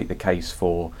 begin to make the case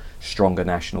for stronger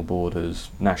national borders,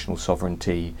 national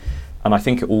sovereignty. And I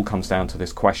think it all comes down to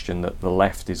this question that the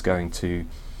left is going to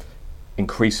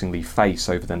increasingly face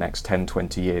over the next 10,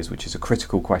 20 years, which is a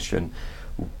critical question.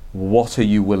 What are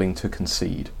you willing to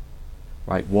concede?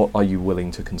 Right? What are you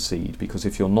willing to concede? Because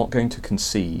if you're not going to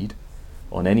concede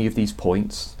on any of these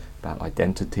points about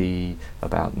identity,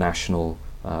 about national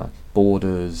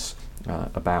borders,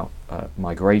 about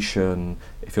migration,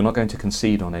 if you're not going to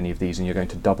concede on any of these and you're going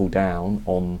to double down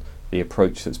on the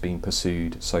approach that's been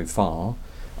pursued so far,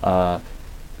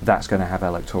 that's going to have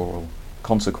electoral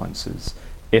consequences.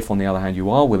 If, on the other hand, you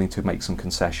are willing to make some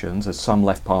concessions, as some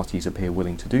left parties appear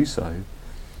willing to do so,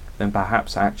 then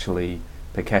perhaps actually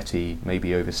Piketty may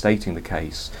be overstating the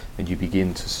case, and you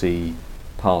begin to see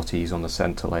parties on the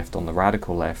centre-left, on the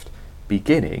radical left,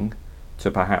 beginning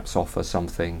to perhaps offer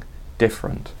something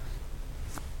different.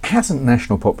 Hasn't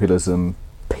national populism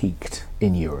peaked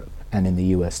in Europe and in the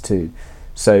US too?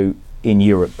 So in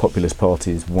Europe, populist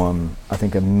parties won, I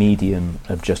think, a median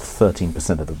of just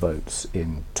 13% of the votes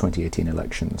in 2018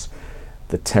 elections.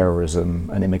 The terrorism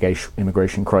and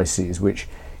immigration crises, which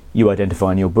you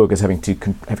identify in your book as having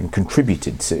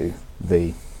contributed to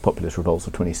the populist revolts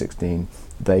of 2016,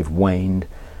 they've waned.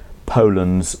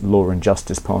 Poland's Law and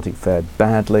Justice Party fared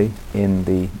badly in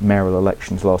the mayoral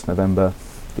elections last November.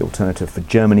 The Alternative for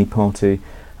Germany party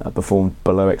performed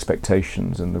below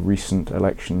expectations in the recent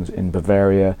elections in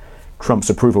Bavaria. Trump's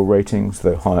approval ratings,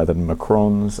 though higher than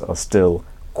Macron's, are still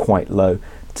quite low.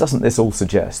 Doesn't this all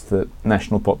suggest that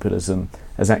national populism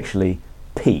has actually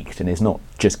peaked and is not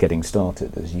just getting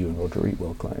started, as you and Roger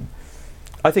Eatwell claim?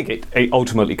 I think it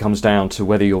ultimately comes down to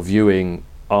whether you're viewing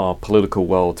our political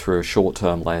world through a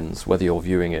short-term lens, whether you're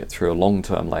viewing it through a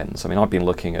long-term lens. I mean, I've been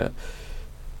looking at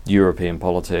European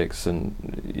politics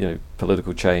and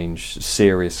political change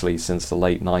seriously since the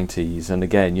late 90s, and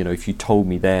again, if you told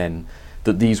me then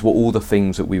that these were all the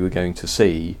things that we were going to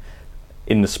see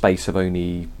in the space of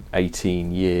only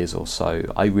 18 years or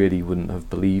so, I really wouldn't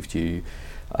have believed you.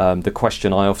 The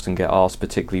question I often get asked,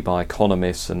 particularly by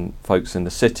economists and folks in the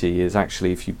city, is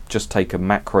actually, if you just take a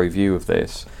macro view of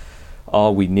this,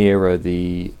 are we nearer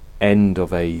the end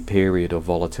of a period of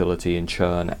volatility and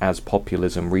churn as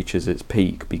populism reaches its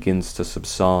peak, begins to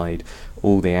subside,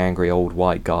 all the angry old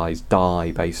white guys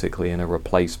die basically and are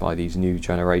replaced by these new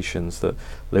generations that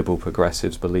liberal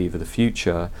progressives believe are the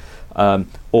future?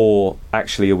 Or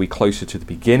actually are we closer to the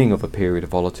beginning of a period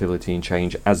of volatility and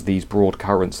change as these broad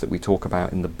currents that we talk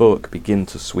about in the book begin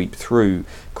to sweep through,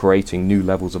 creating new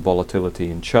levels of volatility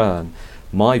and churn?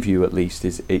 My view, at least,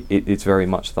 is it's very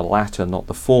much the latter, not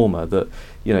the former. That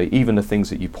even the things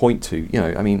that you point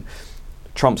to,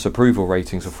 Trump's approval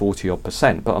ratings are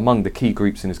 40-odd%, but among the key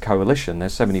groups in his coalition, they're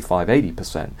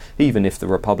 75-80%. Even if the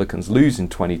Republicans lose in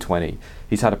 2020,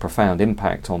 he's had a profound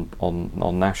impact on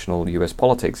national US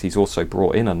politics. He's also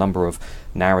brought in a number of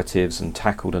narratives and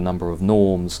tackled a number of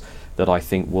norms that I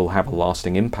think will have a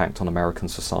lasting impact on American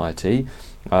society.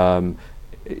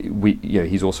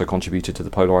 He's also contributed to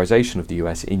the polarization of the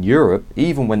US. In Europe,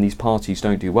 even when these parties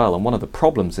don't do well, and one of the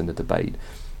problems in the debate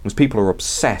was people are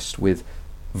obsessed with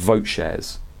vote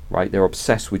shares, right? They're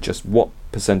obsessed with just what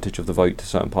percentage of the vote do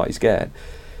certain parties get.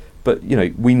 But,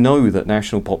 we know that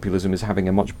national populism is having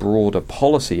a much broader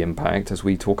policy impact, as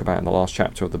we talk about in the last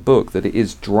chapter of the book, that it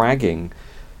is dragging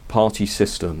party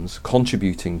systems,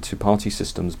 contributing to party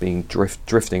systems being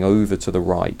drifting over to the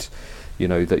right.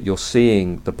 That you're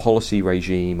seeing the policy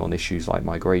regime on issues like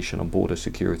migration and border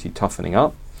security toughening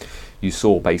up. You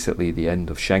saw basically the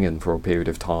end of Schengen for a period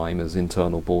of time as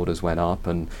internal borders went up,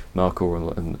 and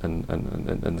Merkel and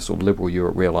the sort of liberal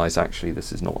Europe realised actually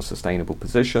this is not a sustainable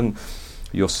position.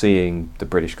 You're seeing the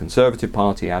British Conservative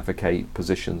Party advocate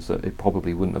positions that it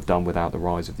probably wouldn't have done without the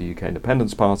rise of the UK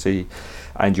Independence Party.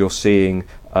 And you're seeing,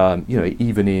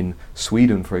 even in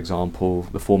Sweden, for example,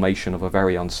 the formation of a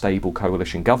very unstable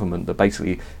coalition government that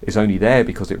basically is only there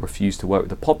because it refused to work with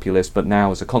the populists, but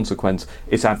now as a consequence,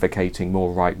 it's advocating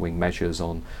more right-wing measures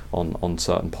on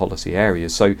certain policy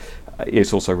areas. So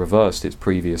it's also reversed its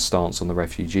previous stance on the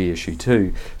refugee issue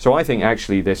too. So I think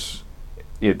actually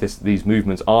these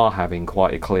movements are having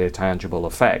quite a clear, tangible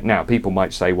effect. Now, people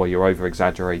might say, well, you're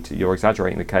exaggerating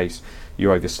the case,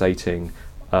 you're overstating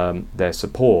their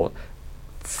support.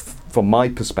 From my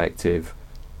perspective,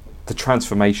 the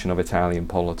transformation of Italian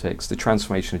politics, the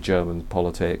transformation of German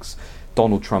politics,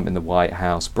 Donald Trump in the White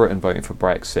House, Britain voting for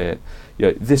Brexit,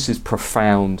 this is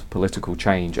profound political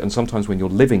change. And sometimes when you're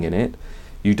living in it,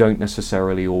 you don't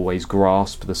necessarily always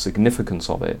grasp the significance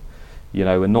of it.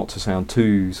 And not to sound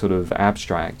too sort of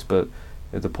abstract, but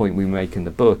the point we make in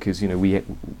the book is,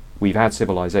 we've had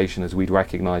civilization as we'd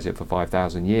recognise it for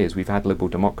 5,000 years. We've had liberal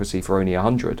democracy for only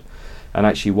 100, and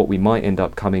actually, what we might end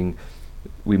up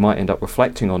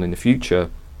reflecting on in the future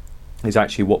is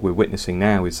actually what we're witnessing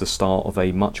now is the start of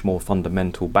a much more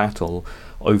fundamental battle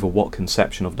over what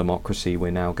conception of democracy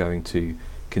we're now going to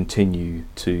continue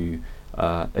to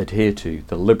adhere to: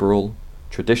 the liberal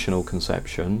traditional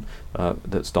conception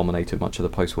that's dominated much of the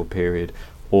post-war period,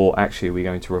 or actually are we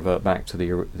going to revert back to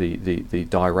the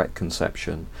direct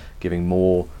conception, giving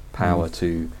more power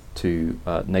to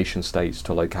nation states,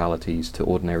 to localities, to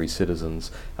ordinary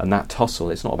citizens? And that tussle,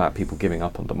 it's not about people giving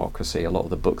up on democracy. A lot of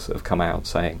the books that have come out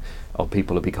saying, oh,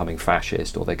 people are becoming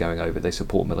fascist, or they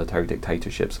support military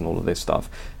dictatorships and all of this stuff.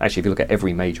 Actually, if you look at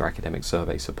every major academic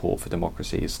survey, support for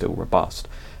democracy is still robust.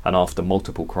 And after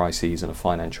multiple crises and a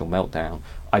financial meltdown,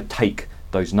 I take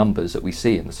those numbers that we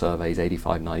see in the surveys,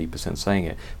 85-90% saying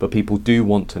it. But people do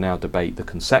want to now debate the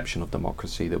conception of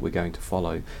democracy that we're going to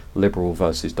follow, liberal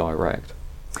versus direct.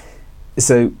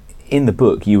 So, in the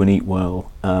book, you and Eatwell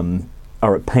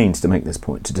are at pains to make this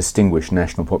point, to distinguish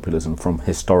national populism from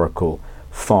historical,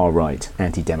 far-right,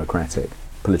 anti-democratic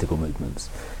political movements.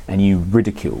 And you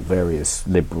ridicule various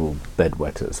liberal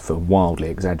bedwetters for wildly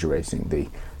exaggerating the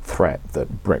threat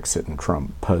that Brexit and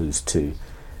Trump pose to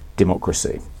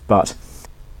democracy. But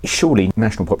surely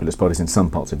national populist parties in some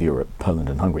parts of Europe, Poland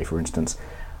and Hungary, for instance,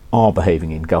 are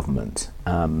behaving in government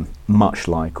much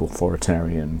like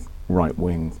authoritarian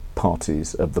right-wing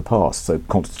parties of the past. So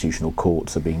constitutional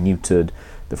courts are being neutered,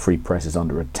 the free press is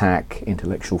under attack,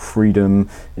 intellectual freedom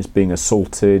is being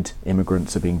assaulted,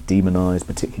 immigrants are being demonised,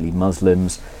 particularly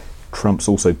Muslims. Trump's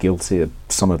also guilty of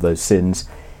some of those sins.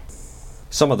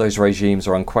 Some of those regimes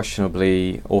are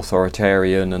unquestionably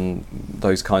authoritarian, and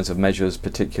those kinds of measures,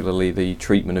 particularly the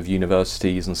treatment of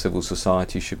universities and civil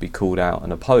society, should be called out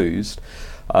and opposed.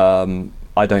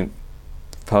 I don't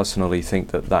personally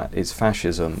think that is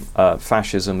fascism.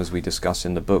 Fascism, as we discuss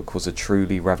in the book, was a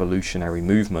truly revolutionary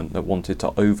movement that wanted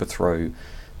to overthrow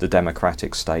the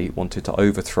democratic state, wanted to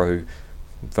overthrow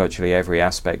virtually every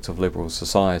aspect of liberal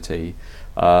society,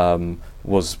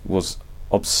 was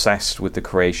obsessed with the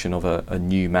creation of a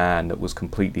new man that was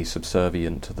completely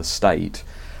subservient to the state,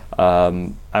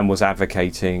 and was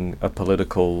advocating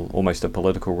almost a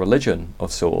political religion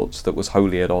of sorts that was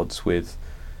wholly at odds with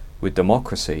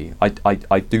democracy.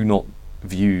 I do not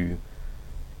view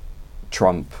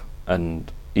Trump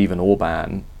and even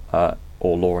Orban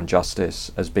or Law and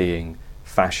Justice as being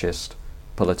fascist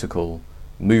political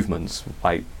movements.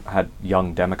 I had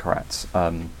young Democrats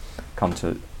come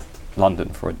to London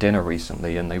for a dinner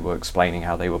recently, and they were explaining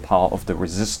how they were part of the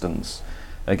resistance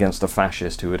against a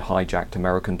fascist who had hijacked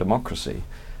American democracy.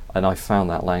 And I found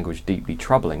that language deeply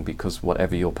troubling, because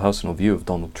whatever your personal view of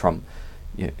Donald Trump,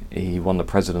 he won the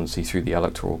presidency through the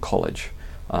Electoral College.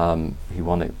 He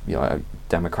won it,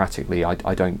 democratically. I'm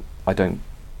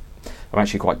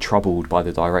actually quite troubled by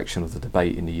the direction of the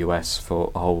debate in the US for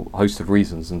a whole host of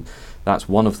reasons, and that's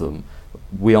one of them.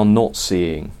 We are not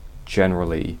seeing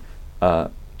generally.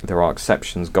 There are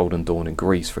exceptions, Golden Dawn in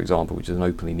Greece, for example, which is an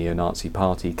openly neo-Nazi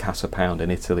party, Casa Pound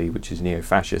in Italy, which is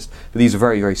neo-fascist. But these are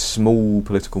very, very small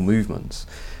political movements.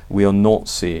 We are not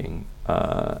seeing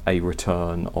a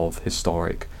return of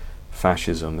historic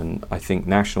fascism, and I think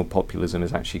national populism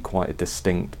is actually quite a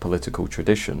distinct political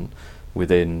tradition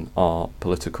within our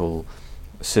political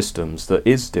systems that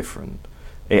is different.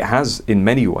 It has, in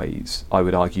many ways, I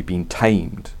would argue, been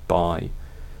tamed by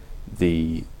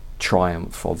the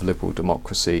triumph of liberal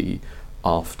democracy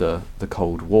after the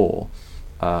Cold War.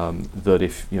 That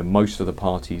if most of the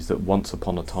parties that once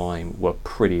upon a time were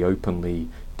pretty openly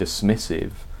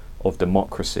dismissive of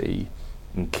democracy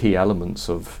and key elements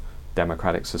of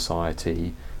democratic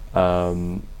society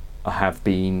have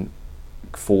been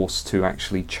forced to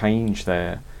actually change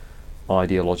their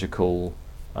ideological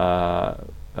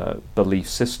belief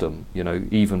system.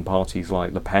 Even parties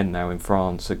like Le Pen now in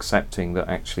France accepting that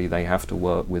actually they have to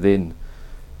work within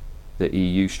the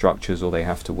EU structures, or they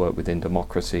have to work within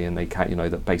democracy, and they can't,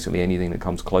 that basically anything that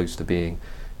comes close to being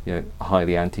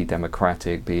highly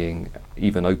anti-democratic, being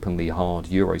even openly hard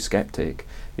Eurosceptic,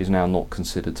 is now not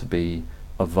considered to be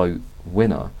a vote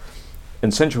winner.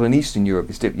 And Central and Eastern Europe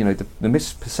is, the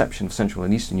misperception of Central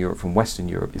and Eastern Europe from Western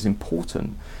Europe is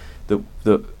important.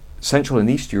 That Central and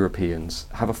East Europeans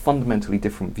have a fundamentally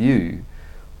different view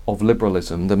of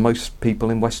liberalism than most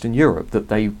people in Western Europe. That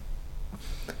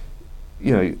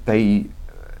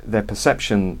their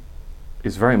perception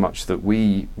is very much that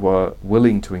we were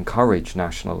willing to encourage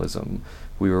nationalism.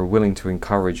 We were willing to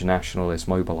encourage nationalist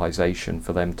mobilization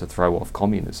for them to throw off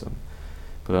communism,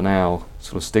 but are now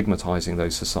sort of stigmatizing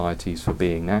those societies for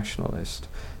being nationalist.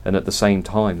 And at the same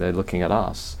time, they're looking at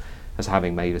us as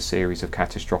having made a series of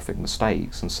catastrophic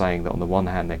mistakes, and saying that on the one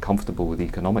hand they're comfortable with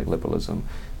economic liberalism,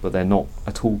 but they're not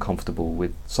at all comfortable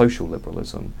with social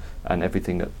liberalism and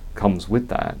everything that comes with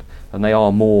that. And they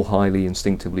are more highly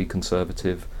instinctively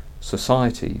conservative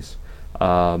societies.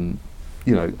 And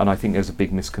I think there's a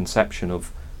big misconception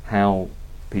of how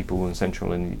people in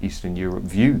Central and Eastern Europe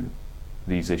view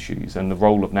these issues, and the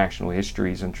role of national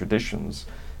histories and traditions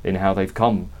in how they've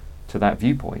come to that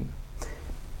viewpoint.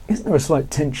 Isn't there a slight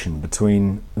tension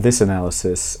between this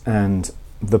analysis and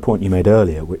the point you made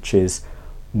earlier, which is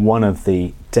one of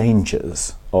the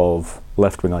dangers of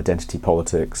left-wing identity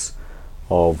politics,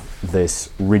 of this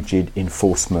rigid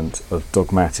enforcement of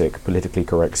dogmatic, politically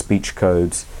correct speech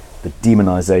codes, the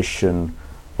demonisation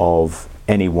of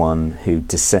anyone who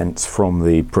dissents from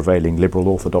the prevailing liberal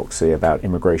orthodoxy about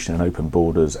immigration and open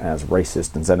borders as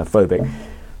racist and xenophobic.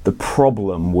 The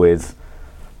problem with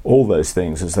all those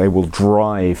things is they will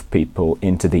drive people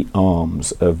into the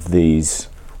arms of these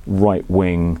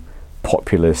right-wing,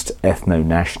 populist,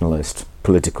 ethno-nationalist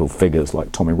political figures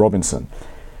like Tommy Robinson.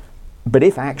 But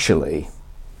if actually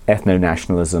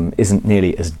ethno-nationalism isn't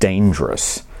nearly as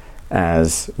dangerous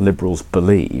as liberals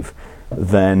believe,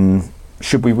 then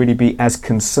should we really be as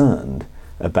concerned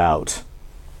about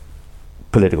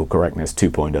political correctness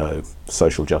 2.0,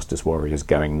 social justice warriors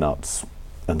going nuts,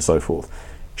 and so forth?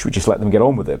 Should we just let them get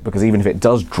on with it? Because even if it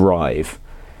does drive,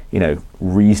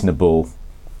 reasonable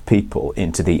people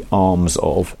into the arms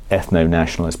of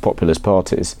ethno-nationalist populist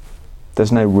parties,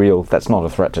 that's not a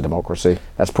threat to democracy.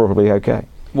 That's probably okay.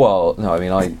 Well, no, I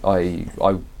mean, I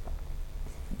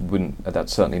wouldn't.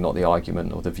 That's certainly not the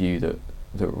argument or the view that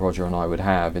Roger and I would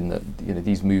have. In that,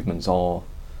 these movements are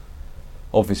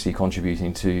obviously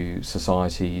contributing to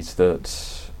societies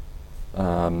that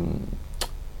the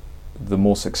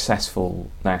more successful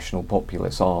national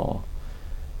populists are,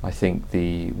 I think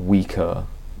the weaker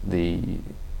the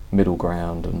middle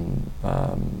ground and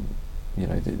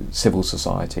the civil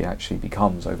society actually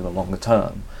becomes over the longer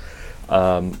term.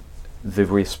 The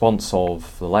response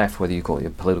of the left, whether you call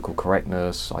it political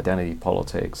correctness, identity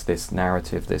politics, this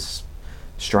narrative, this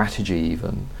strategy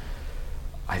even,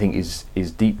 I think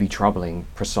is deeply troubling,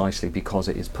 precisely because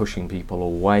it is pushing people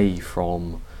away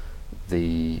from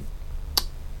the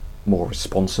more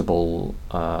responsible,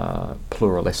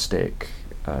 pluralistic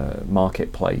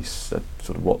marketplace,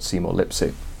 sort of what Seymour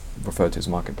Lipset referred to as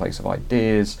marketplace of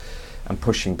ideas, and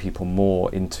pushing people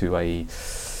more into a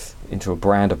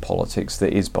brand of politics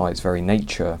that is by its very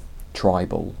nature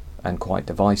tribal and quite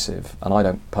divisive. And I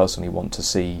don't personally want to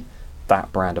see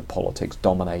that brand of politics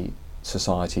dominate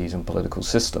societies and political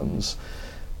systems,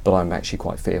 but I'm actually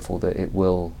quite fearful that it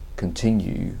will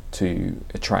continue to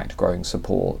attract growing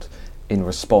support in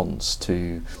response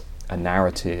to a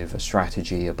narrative, a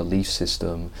strategy, a belief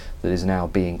system that is now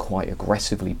being quite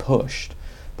aggressively pushed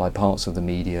by parts of the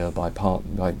media, by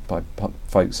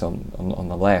folks on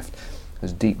the left,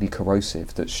 as deeply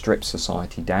corrosive, that strips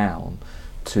society down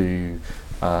to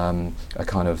a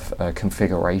kind of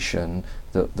configuration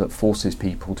that forces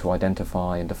people to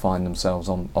identify and define themselves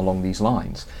along these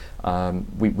lines.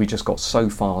 We just got so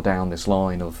far down this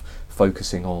line of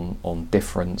focusing on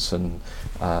difference and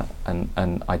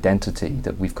identity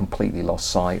that we've completely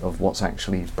lost sight of what's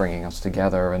actually bringing us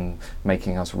together and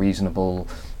making us reasonable,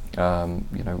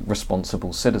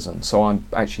 responsible citizens. So I'm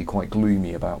actually quite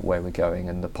gloomy about where we're going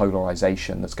and the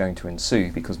polarization that's going to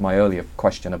ensue, because my earlier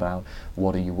question about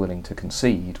what are you willing to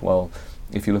concede, well,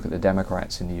 if you look at the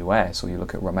Democrats in the US or you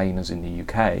look at Remainers in the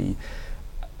UK,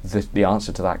 the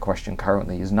answer to that question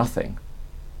currently is nothing.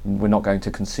 We're not going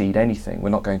to concede anything. We're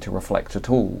not going to reflect at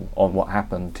all on what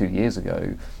happened 2 years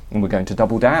ago, and we're going to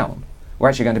double down. We're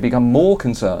actually going to become more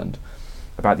concerned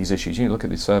about these issues. You look at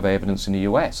the survey evidence in the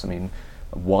US. I mean,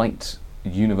 white,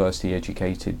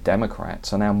 university-educated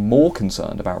Democrats are now more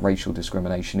concerned about racial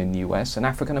discrimination in the US than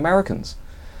African Americans.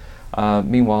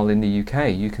 Meanwhile, in the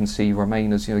UK, you can see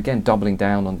Remainers, again, doubling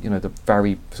down on, the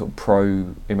very sort of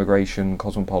pro-immigration,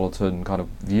 cosmopolitan kind of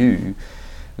view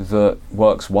that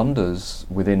works wonders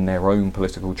within their own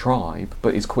political tribe,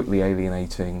 but is quickly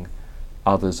alienating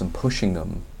others and pushing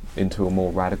them into a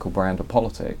more radical brand of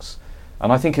politics.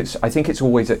 And I think it's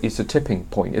always it's a tipping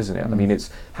point, isn't it? I mean,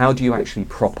 it's how do you actually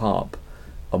prop up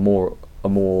a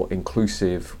more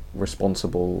inclusive,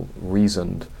 responsible,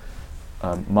 reasoned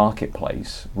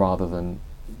marketplace rather than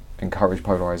encourage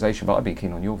polarization. But I'd be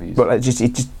keen on your views. But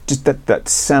that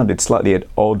sounded slightly at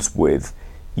odds with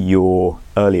your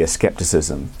earlier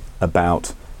scepticism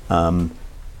about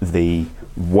the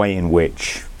way in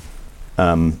which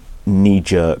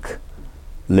knee-jerk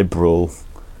liberal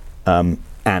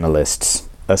analysts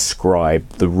ascribe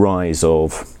the rise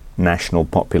of national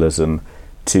populism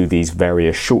to these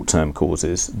various short-term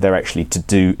causes. They're actually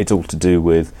it's all to do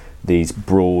with these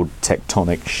broad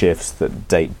tectonic shifts that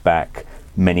date back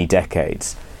many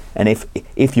decades. And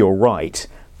if you're right,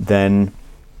 then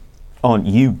aren't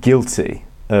you guilty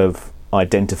of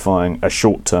identifying a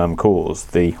short-term cause,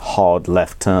 the hard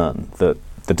left turn that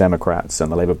the Democrats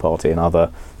and the Labour Party and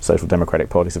other social democratic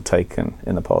parties have taken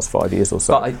in the past 5 years or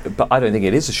so. But I don't think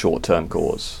it is a short-term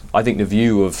cause. I think the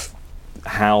view of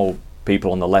how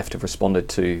people on the left have responded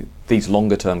to these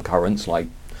longer-term currents, like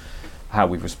how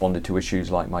we've responded to issues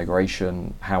like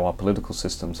migration, how our political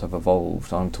systems have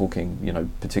evolved. I'm talking,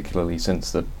 particularly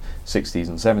since the 60s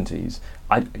and 70s.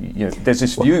 There's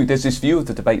this view of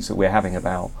the debates that we're having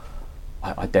about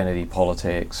identity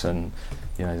politics and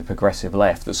the progressive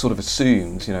left that sort of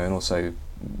assumes, and also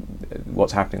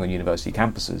what's happening on university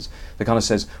campuses, that kind of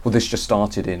says, well, this just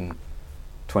started in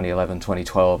 2011,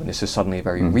 2012, and this is suddenly a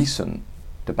very recent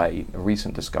debate, a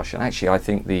recent discussion. Actually, I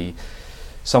think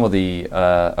some of the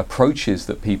approaches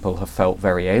that people have felt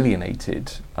very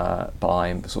alienated by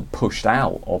and sort of pushed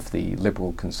out of the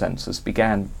liberal consensus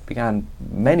began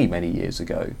many, many years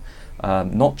ago.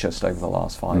 Not just over the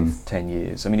last 5-10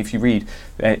 years. I mean, if you read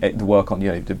the work on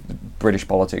the British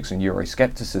politics and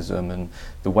Euroscepticism and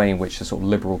the way in which the sort of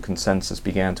liberal consensus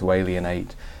began to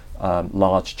alienate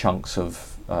large chunks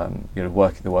of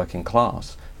the working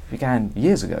class, it began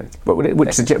years ago. But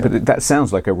that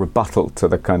sounds like a rebuttal to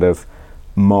the kind of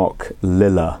Mark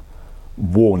Lilla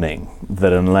warning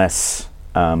that unless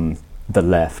the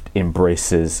left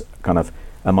embraces kind of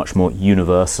a much more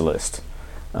universalist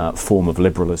form of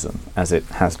liberalism, as it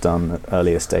has done at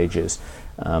earlier stages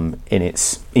in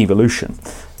its evolution,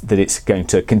 that it's going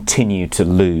to continue to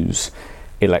lose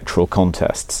electoral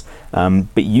contests.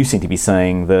 But you seem to be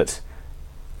saying that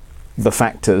the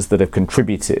factors that have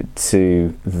contributed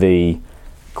to the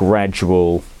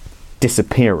gradual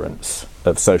disappearance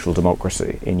of social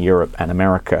democracy in Europe and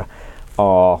America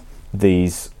are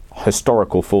these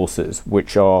historical forces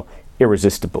which are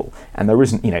irresistible, and there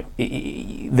isn't,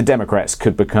 the Democrats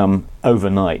could become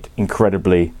overnight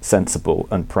incredibly sensible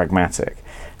and pragmatic,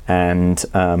 and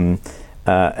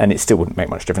it still wouldn't make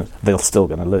much difference. They're still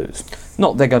going to lose.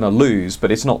 Not they're going to lose,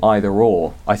 but it's not either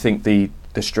or. I think the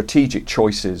strategic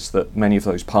choices that many of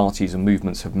those parties and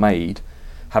movements have made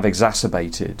have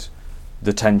exacerbated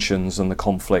the tensions and the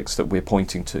conflicts that we're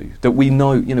pointing to. That we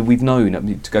know, we've known. I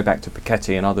mean, to go back to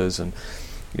Piketty and others, and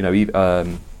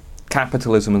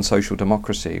Capitalism and Social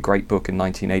Democracy, a great book in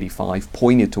 1985,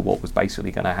 pointed to what was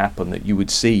basically going to happen, that you would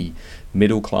see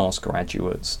middle-class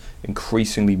graduates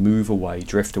increasingly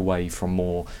drift away from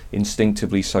more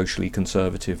instinctively socially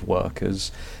conservative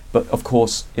workers. But of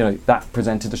course, that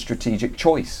presented a strategic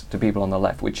choice to people on the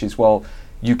left, which is, well,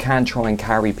 you can try and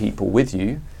carry people with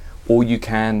you, or you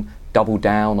can double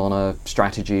down on a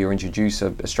strategy or introduce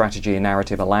a strategy, a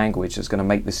narrative, a language that's going to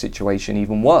make the situation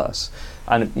even worse.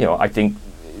 And, I think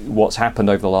what's happened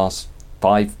over the last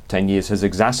 5-10 years has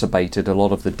exacerbated a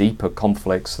lot of the deeper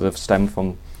conflicts that have stemmed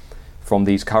from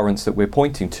these currents that we're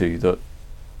pointing to, that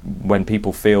when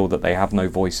people feel that they have no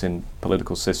voice in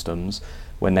political systems,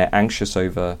 when they're anxious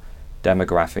over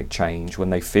demographic change, when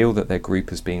they feel that their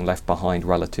group is being left behind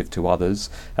relative to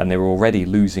others, and they're already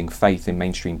losing faith in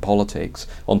mainstream politics,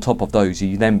 on top of those,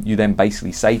 you then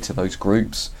basically say to those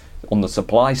groups on the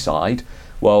supply side,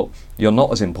 well, you're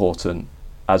not as important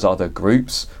as other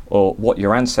groups, or what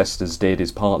your ancestors did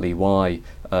is partly why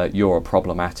you're a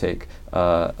problematic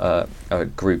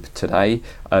group today.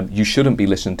 You shouldn't be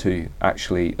listened to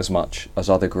actually as much as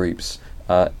other groups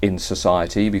in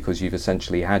society, because you've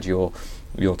essentially had your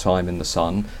time in the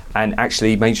sun, and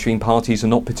actually mainstream parties are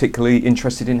not particularly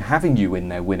interested in having you in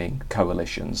their winning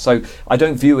coalitions. So I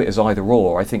don't view it as either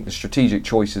or. I think the strategic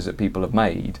choices that people have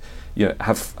made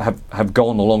have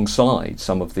gone alongside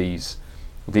some of these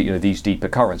deeper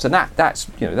currents, and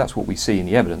that's what we see in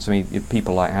the evidence. I mean,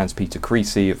 people like Hans-Peter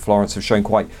Creasy at Florence have shown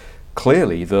quite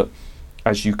clearly that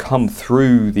as you come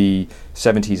through the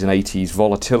 70s and 80s,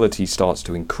 volatility starts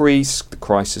to increase, the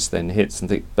crisis then hits,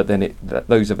 but then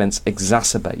those events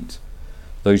exacerbate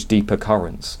those deeper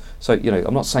currents. So,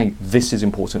 I'm not saying this is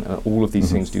important and all of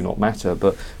these things do not matter,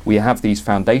 but we have these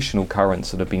foundational currents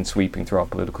that have been sweeping through our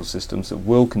political systems that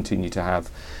will continue to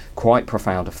have quite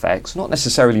profound effects, not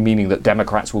necessarily meaning that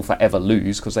Democrats will forever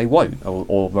lose, because they won't,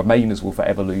 or Remainers will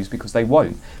forever lose, because they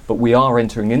won't. But we are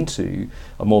entering into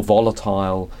a more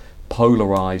volatile,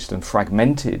 polarised and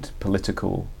fragmented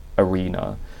political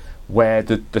arena, where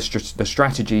the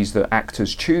strategies that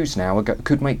actors choose now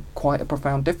could make quite a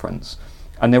profound difference.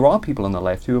 And there are people on the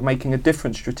left who are making a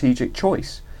different strategic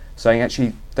choice, saying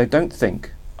actually they don't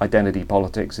think identity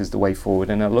politics is the way forward,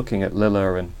 and are looking at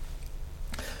Lilla and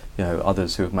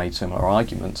others who have made similar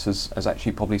arguments as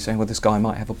actually probably saying, well, this guy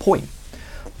might have a point.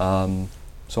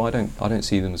 So I don't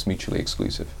see them as mutually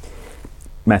exclusive.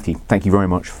 Matthew, thank you very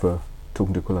much for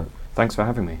talking to Quillette. Thanks for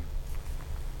having me.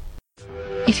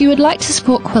 If you would like to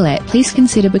support Quillette, please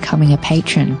consider becoming a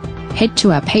patron. head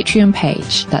to our Patreon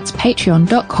page. That's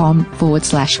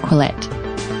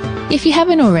patreon.com/Quillette. If you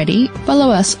haven't already,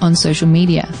 follow us on social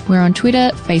media. We're on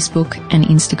Twitter, Facebook, and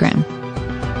Instagram.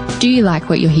 Do you like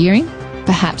what you're hearing?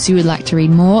 Perhaps you would like to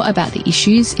read more about the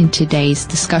issues in today's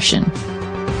discussion.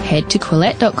 Head to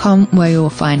Quillette.com where you will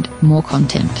find more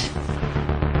content.